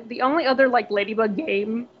expected. The only other like Ladybug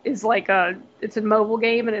game is like it's a mobile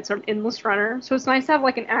game and it's an endless runner. So it's nice to have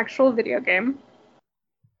like an actual video game.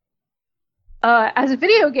 As a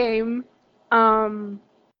video game, so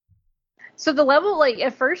the level, like,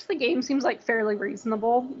 at first the game seems like fairly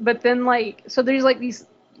reasonable, but then like, so there's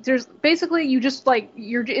basically you just like,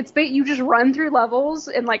 you just run through levels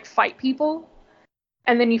and like fight people,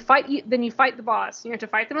 and then you fight the boss. You have to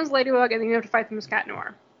fight them as Ladybug, and then you have to fight them as Cat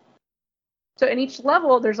Noir. So in each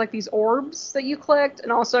level, there's like these orbs that you collect,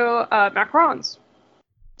 and also macarons.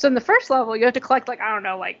 So in the first level, you have to collect, like, I don't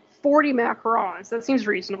know, like 40 macarons. That seems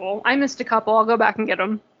reasonable. I missed a couple. I'll go back and get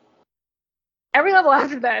them. Every level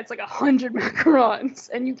after that, it's like 100 macarons,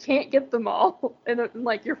 and you can't get them all in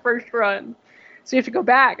like your first run. So you have to go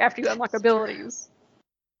back after you unlock abilities.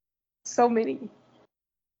 So many.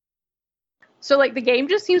 So like the game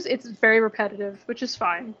just seems, it's very repetitive, which is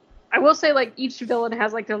fine. I will say, like, each villain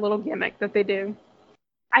has like their little gimmick that they do.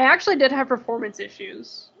 I actually did have performance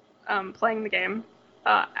issues playing the game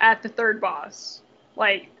at the third boss.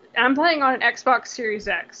 Like, I'm playing on an Xbox Series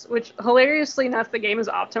X, which hilariously enough the game is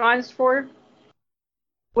optimized for,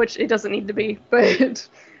 which it doesn't need to be. But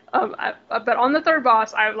but on the third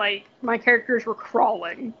boss, my characters were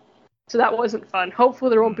crawling, so that wasn't fun. Hopefully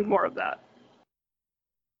there won't be more of that.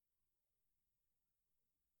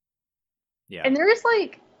 Yeah. And there is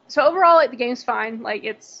like, so overall, like, the game's fine. Like,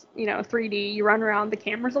 it's, 3D. You run around. The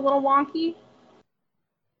camera's a little wonky.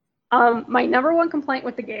 My number one complaint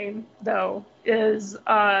with the game, though, is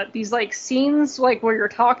these like scenes like where you're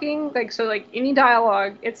talking, like, so like any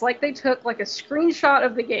dialogue, it's like they took like a screenshot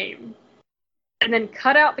of the game and then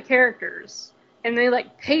cut out the characters and they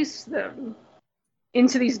like paste them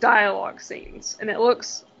into these dialogue scenes, and it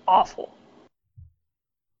looks awful.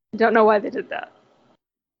 I don't know why they did that.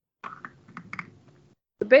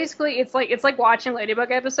 But basically, it's like watching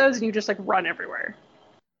Ladybug episodes and you just like run everywhere.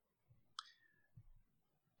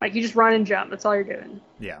 Like, you just run and jump. That's all you're doing.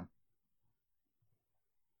 Yeah.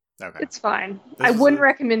 Okay. It's fine. I wouldn't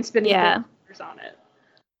recommend spending $4 on it.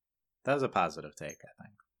 That was a positive take, I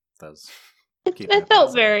think. That was. It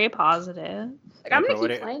felt very positive. Like, I'm gonna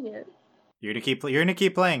keep playing it. You're gonna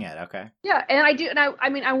keep playing it, okay? Yeah, and I do, and I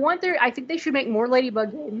mean, I think they should make more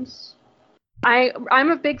Ladybug games. I'm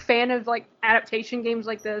a big fan of like adaptation games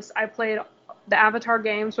like this. I played the Avatar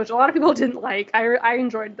games, which a lot of people didn't like. I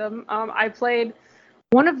enjoyed them. I played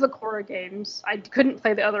one of the Korra games. I couldn't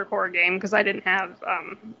play the other Korra game because I didn't have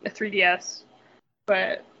a 3DS.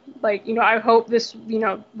 But like, I hope this,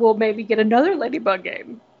 will maybe get another Ladybug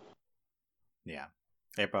game. Yeah.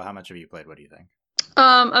 April, how much have you played? What do you think?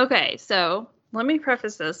 Okay, so let me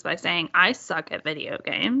preface this by saying I suck at video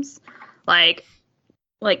games. Like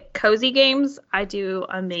cozy games, I do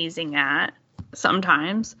amazing at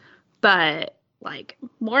sometimes, but like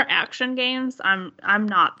more action games, I'm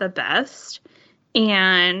not the best,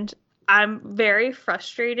 and I'm very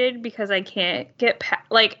frustrated because I can't get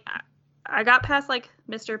past. Like, I got past like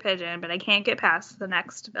Mr. Pigeon, but I can't get past the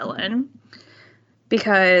next villain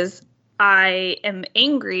because I am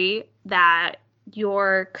angry that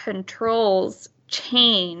your controls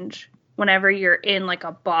change whenever you're in like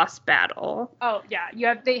a boss battle. Oh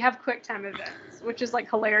yeah, they have quick time events, which is like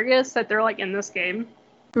hilarious that they're like in this game.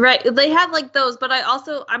 Right, they have like those, but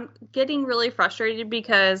I'm getting really frustrated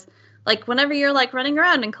because like whenever you're like running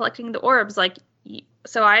around and collecting the orbs, like,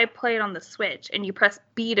 so I play it on the Switch and you press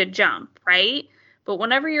B to jump, right? But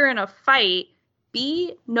whenever you're in a fight,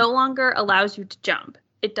 B no longer allows you to jump.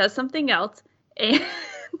 It does something else, and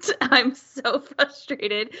I'm so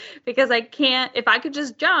frustrated because I can't. If I could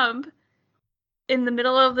just jump in the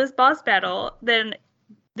middle of this boss battle, then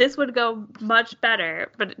this would go much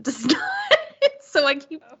better, but it does not. So I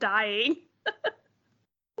keep dying.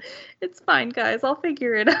 It's fine, guys. I'll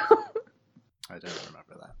figure it out. I don't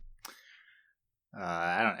remember that.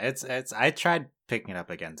 I don't. I tried picking it up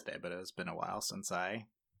again today, but it's been a while since I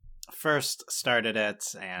first started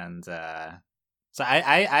it, and so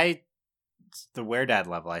I the Weredad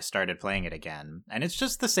level, I started playing it again, and it's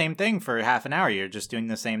just the same thing for half an hour. You're just doing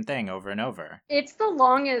the same thing over and over. It's the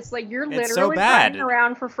longest. Like, you're it's literally so bad. running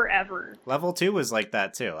around for forever. Level 2 was like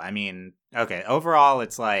that too. I mean, okay, overall,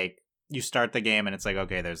 it's like you start the game and it's like,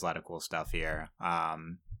 okay, there's a lot of cool stuff here.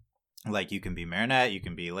 Like, you can be Marinette, you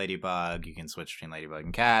can be Ladybug, you can switch between Ladybug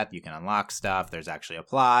and Cat, you can unlock stuff. There's actually a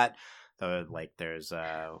plot. So, like, there's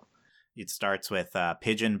it starts with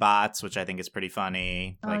pigeon bots, which I think is pretty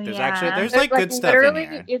funny. Like, there's like good stuff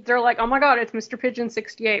in here. They're like, oh my god, it's Mr. Pigeon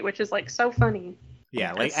 68, which is like so funny.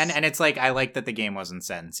 Yeah, like, and it's like, I like that the game wasn't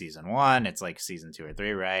set in season 1. It's like season 2 or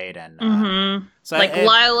 3, right? And so like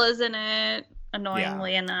Lila's in it,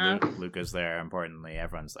 annoyingly enough. Luca's there. Importantly,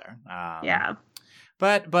 everyone's there. Yeah.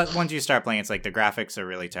 But once you start playing, it's like the graphics are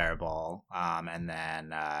really terrible, and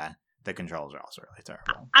then the controls are also really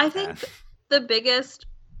terrible. I think the biggest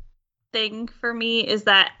thing for me is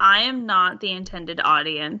that I am not the intended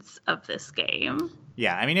audience of this game.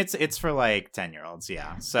 Yeah, I mean, it's for like 10-year-olds,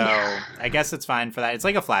 yeah. So yeah. I guess it's fine for that. It's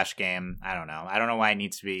like a Flash game. I don't know why it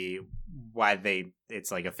needs to be,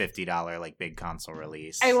 it's like a $50 like big console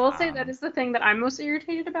release. I will say that is the thing that I'm most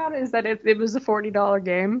irritated about, is that it was a $40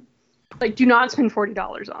 game. Like, do not spend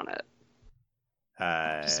 $40 on it.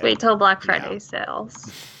 Just wait till Black Friday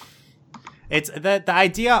sales. It's the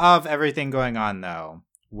idea of everything going on though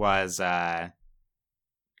was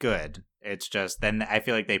good. It's just then I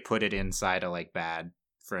feel like they put it inside a like bad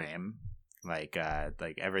frame. Like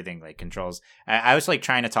everything like controls. I was like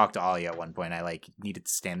trying to talk to Ollie at one point. I like needed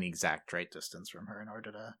to stand the exact right distance from her in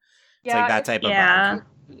order to. It's like that type of bug.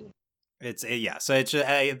 So it's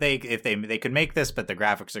they could make this, but the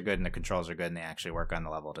graphics are good and the controls are good and they actually work on the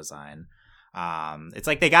level design. It's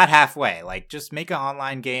like they got halfway. Like just make an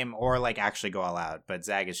online game or like actually go all out. But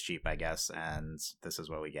Zag is cheap, I guess, and this is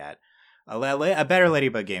what we get. A better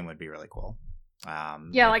Ladybug game would be really cool.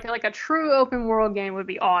 Like a true open world game would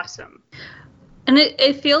be awesome. And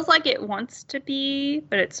it feels like it wants to be,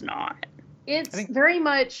 but it's not. It's very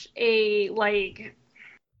much a like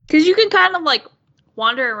because you can kind of like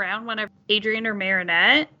wander around whenever Adrien or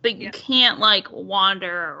Marinette, but you can't like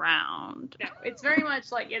wander around. No, it's very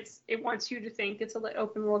much like it wants you to think it's an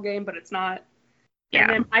open world game, but it's not. Yeah. And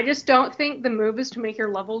then I just don't think the move is to make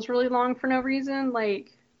your levels really long for no reason. Like.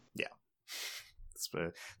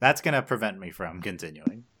 That's gonna prevent me from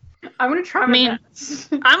continuing. I'm gonna try my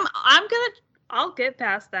best. I'll get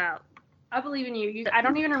past that. I believe in you. I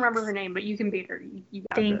don't even remember her name, but you can beat her. You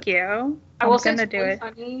got Thank you. I will say it's really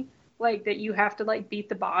funny, like that you have to like beat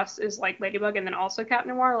the boss is like Ladybug and then also Cat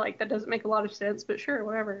Noir. Like that doesn't make a lot of sense, but sure,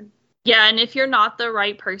 whatever. Yeah, and if you're not the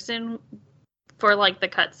right person for like the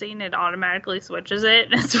cutscene, it automatically switches it.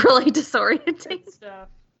 It's really disorienting stuff.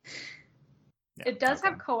 It does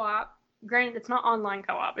have co-op. Granted, it's not online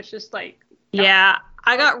co-op. It's just like... Yeah,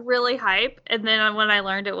 I got really hyped, and then when I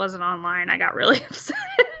learned it wasn't online, I got really upset.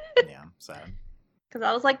 Yeah, sad. Because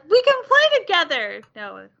I was like, we can play together!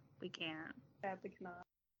 No, we can't. Sadly cannot.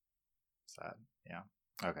 Sad, yeah.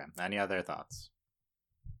 Okay, any other thoughts?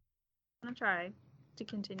 I'm going to try to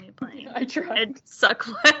continue playing. I tried. And suck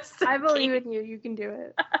less. I believe in you. You can do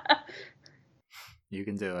it. You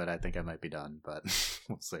can do it. I think I might be done, but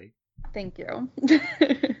we'll see. Thank you.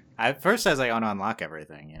 At first, I was like, I want to unlock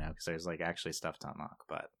everything, because there's like actually stuff to unlock,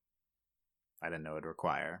 but I didn't know it would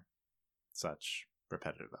require such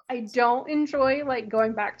repetitive efforts. I don't enjoy like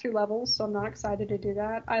going back through levels, so I'm not excited to do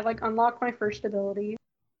that. I like unlock my first ability,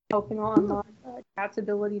 hoping I'll unlock Cat's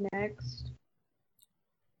ability next.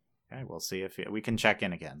 Okay, we'll see if we can check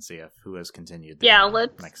in again, see if who has continued.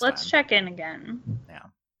 Let's check in again. Yeah.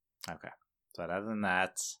 Okay. So other than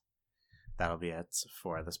that. That'll be it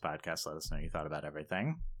for this podcast. Let us know you thought about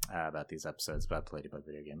everything, about these episodes, about the Ladybug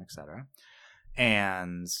video game, etc.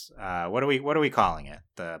 And what are we calling it?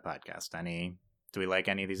 The podcast? Do we like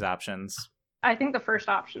any of these options? I think the first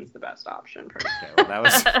option's the best option. Okay, well, that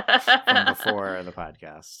was from before the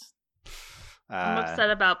podcast. I'm upset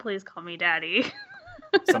about Please Call Me Daddy.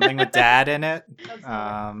 Something with dad in it.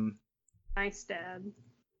 Nice dad.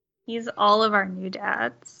 He's all of our new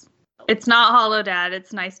dads. It's not Hollow Dad.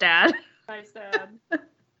 It's Nice Dad. Nice Dad.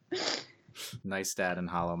 Nice Dad and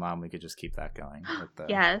Hollow Mom. We could just keep that going.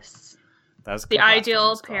 Yes. That was the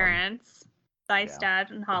ideal parents. Nice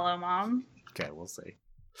Dad and Hollow Mom. Okay, we'll see.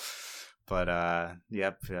 But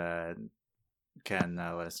yep. Can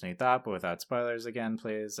let us know your thought, but without spoilers again,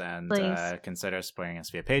 please. And consider supporting us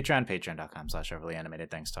via Patreon, patreon.com/overlyanimated.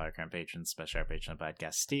 Thanks to our current patrons, especially our patron of the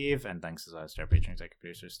podcast, Steve. And thanks as always to our patron executive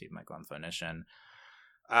producer, Steve Michael and Phonician.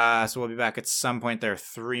 So we'll be back at some point. There are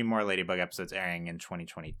 3 more Ladybug episodes airing in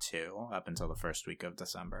 2022 up until the first week of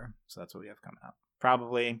December. So that's what we have coming up.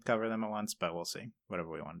 Probably cover them at once, but we'll see. Whatever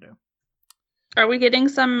we want to do. Are we getting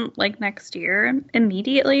some like next year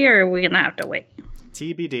immediately, or are we gonna have to wait?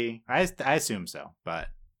 TBD. I assume so, but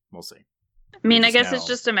we'll see. I mean, I guess it's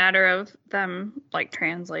just a matter of them like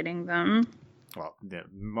translating them. Well,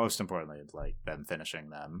 most importantly, it's like them finishing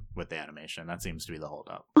them with the animation. That seems to be the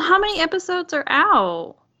holdup. How many episodes are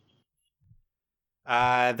out?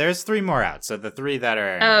 There's 3 more out. So the 3 that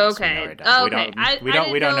are okay. We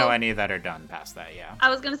don't know any that are done past that. Yeah. I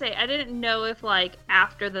was gonna say I didn't know if like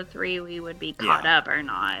after the 3 we would be caught up or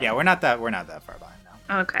not. Yeah, we're not that far behind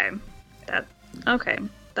now. Okay.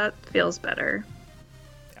 That feels better.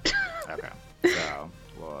 Yeah. Okay. So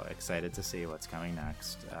we're excited to see what's coming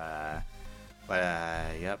next.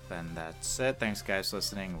 Yep, and that's it. Thanks, guys, for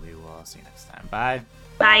listening. We will see you next time. Bye.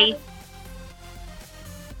 Bye.